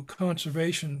 52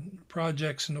 conservation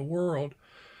projects in the world.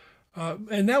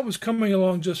 And that was coming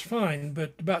along just fine.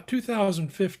 But about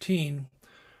 2015,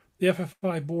 the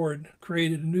FFI board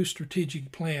created a new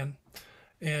strategic plan.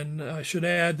 And I should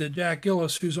add that Jack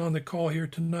Gillis, who's on the call here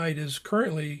tonight, is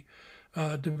currently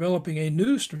developing a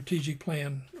new strategic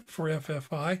plan for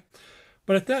FFI.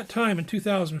 But at that time, in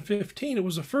 2015, it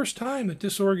was the first time that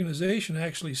this organization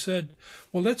actually said,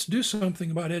 well, let's do something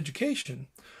about education.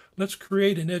 Let's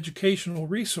create an educational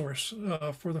resource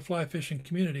for the fly fishing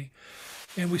community.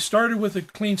 And we started with a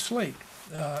clean slate.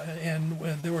 And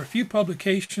there were a few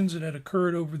publications that had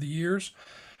occurred over the years.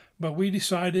 But we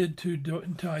decided to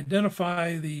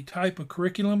identify the type of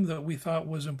curriculum that we thought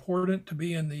was important to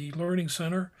be in the Learning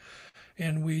Center.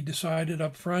 And we decided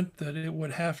up front that it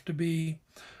would have to be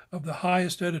of the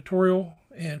highest editorial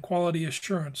and quality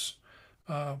assurance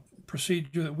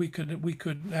procedure that we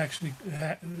could actually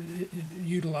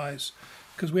utilize.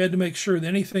 Because we had to make sure that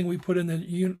anything we put in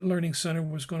the Learning Center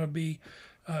was going to be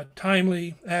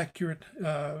timely, accurate,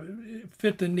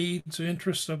 fit the needs and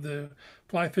interests of the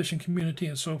fly fishing community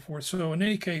and so forth. So in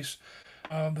any case,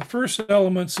 the first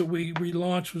elements that we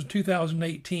launched was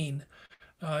 2018.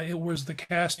 It was the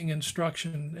casting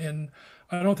instruction, and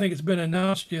I don't think it's been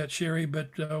announced yet, Sherry, but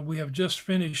we have just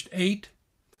finished 8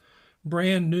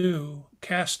 brand new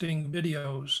casting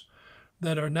videos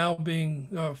that are now being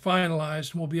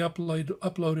finalized and will be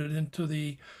uploaded into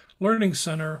the Learning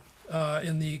Center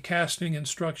in the casting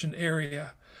instruction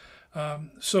area.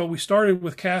 So we started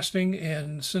with casting,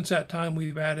 and since that time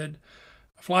we've added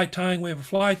fly tying. We have a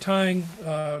fly tying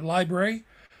library.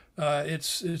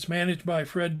 It's managed by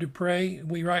Fred Dupre.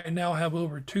 We right now have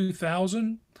over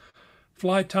 2,000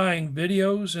 fly tying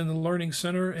videos in the Learning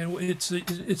Center, and it's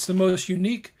the most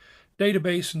unique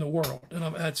database in the world.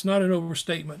 And that's not an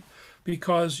overstatement,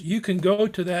 because you can go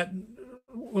to that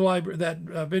library, that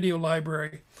video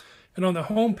library, and on the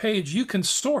home page you can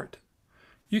sort.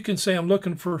 You can say, I'm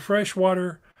looking for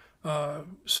freshwater,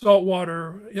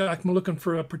 saltwater. Yeah, I'm looking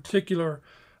for a particular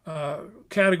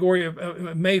category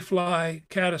of mayfly,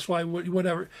 caddisfly,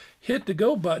 whatever. Hit the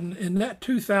go button, and that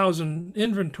 2,000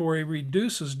 inventory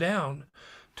reduces down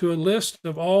to a list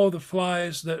of all the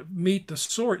flies that meet the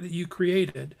sort that you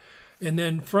created. And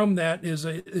then from that is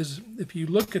if you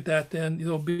look at that, then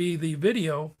there'll be the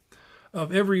video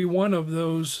of every one of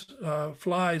those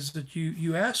flies that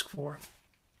you ask for.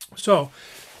 So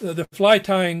the fly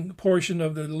tying portion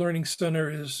of the Learning Center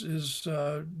is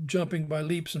jumping by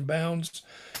leaps and bounds.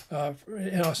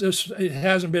 It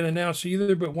hasn't been announced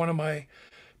either, but one of my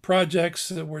projects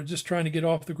that we're just trying to get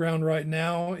off the ground right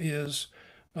now is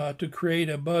to create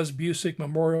a Buzz Busick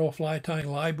Memorial Fly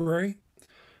Tying Library.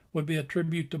 Would be a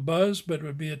tribute to Buzz, but it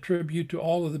would be a tribute to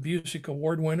all of the Busick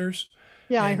Award winners.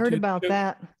 Yeah, I heard about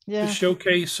that. Yeah. To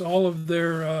showcase all of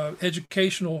their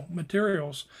educational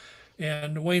materials.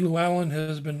 And Wayne Llewellyn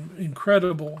has been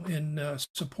incredible in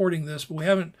supporting this, but we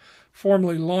haven't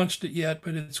formally launched it yet,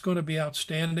 but it's going to be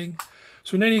outstanding.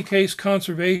 So in any case,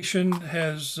 conservation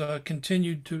has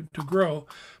continued to grow,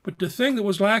 but the thing that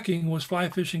was lacking was fly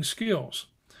fishing skills.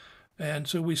 And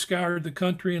so we scoured the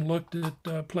country and looked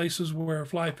at places where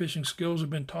fly fishing skills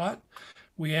have been taught.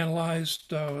 We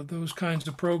analyzed those kinds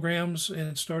of programs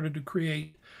and started to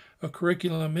create a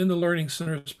curriculum in the Learning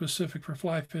Center specific for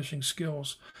fly fishing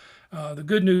skills. The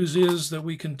good news is that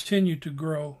we continue to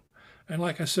grow. And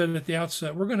like I said at the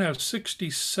outset, we're going to have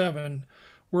 67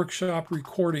 workshop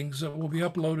recordings that will be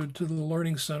uploaded to the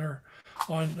Learning Center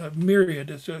on a myriad,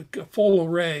 it's a full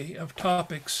array of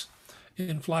topics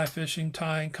in fly fishing,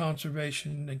 tying,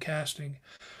 conservation, and casting.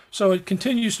 So it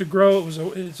continues to grow.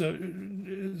 It's a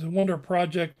wonderful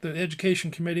project. The Education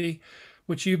Committee,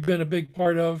 which you've been a big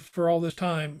part of for all this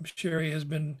time, Sherry, has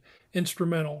been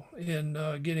instrumental in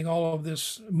getting all of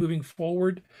this moving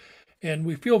forward. And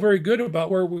we feel very good about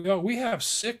where we are. We have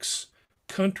 6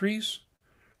 countries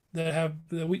that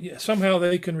somehow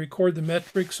they can record the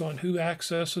metrics on who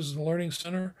accesses the Learning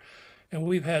Center. And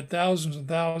we've had thousands and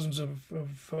thousands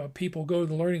of people go to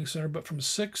the Learning Center, but from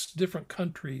 6 different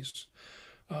countries,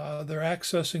 they're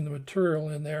accessing the material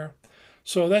in there.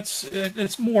 So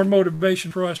it's more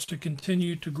motivation for us to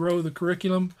continue to grow the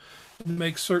curriculum and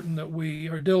make certain that we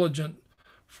are diligent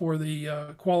for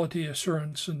the quality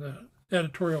assurance and the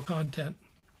editorial content.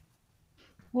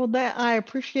 Well, I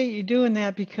appreciate you doing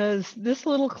that, because this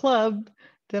little club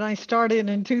that I started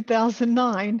in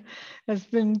 2009 has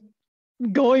been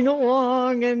going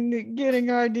along and getting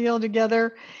our deal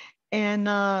together. And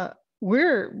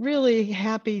we're really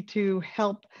happy to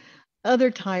help other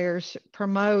tyers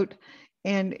promote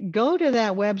and go to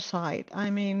that website. I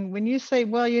mean, when you say,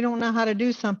 well, you don't know how to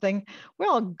do something,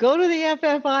 well, go to the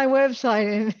FFI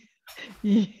website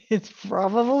and it's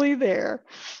probably there,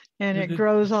 and it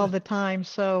grows all the time.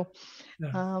 So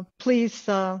please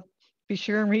be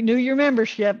sure and renew your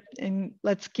membership, and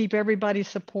let's keep everybody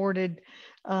supported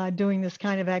doing this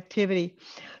kind of activity.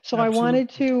 So absolutely. I wanted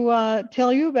to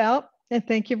tell you about, and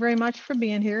thank you very much for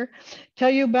being here, tell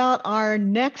you about our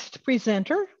next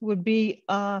presenter would be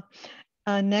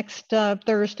next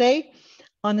Thursday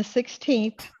on the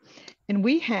 16th. And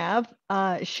we have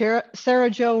Sarah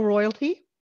Jo Royalty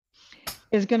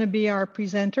is going to be our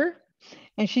presenter,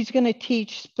 and she's going to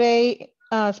teach spay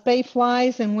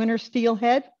flies and winter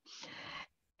steelhead.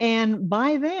 And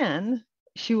by then,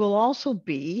 she will also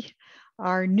be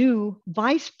our new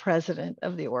vice president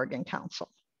of the Oregon Council.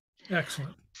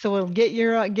 Excellent. So we'll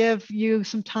give you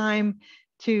some time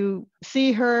to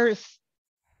see her,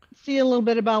 see a little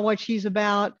bit about what she's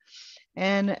about,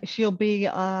 and she'll be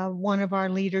one of our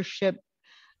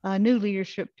new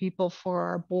leadership people for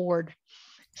our board.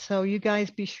 So you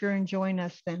guys be sure and join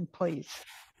us then, please.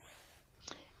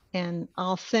 And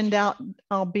I'll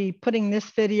be putting this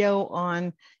video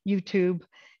on YouTube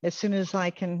as soon as I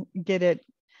can get it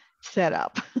set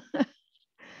up.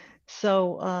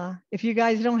 So if you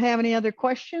guys don't have any other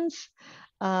questions,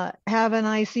 have a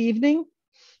nice evening,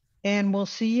 and we'll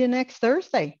see you next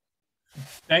Thursday.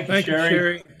 Thank you,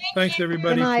 Sherry. Thanks,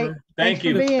 everybody. Good night. Thank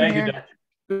you. Thank you, Dutch.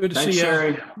 Good to Thanks, see you.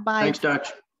 Sherry. Bye. Thanks,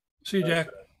 Dutch. See you, Jack.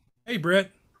 Hey, Brett.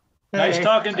 Nice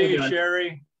talking to How you you, doing?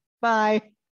 Sherry.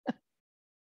 Bye.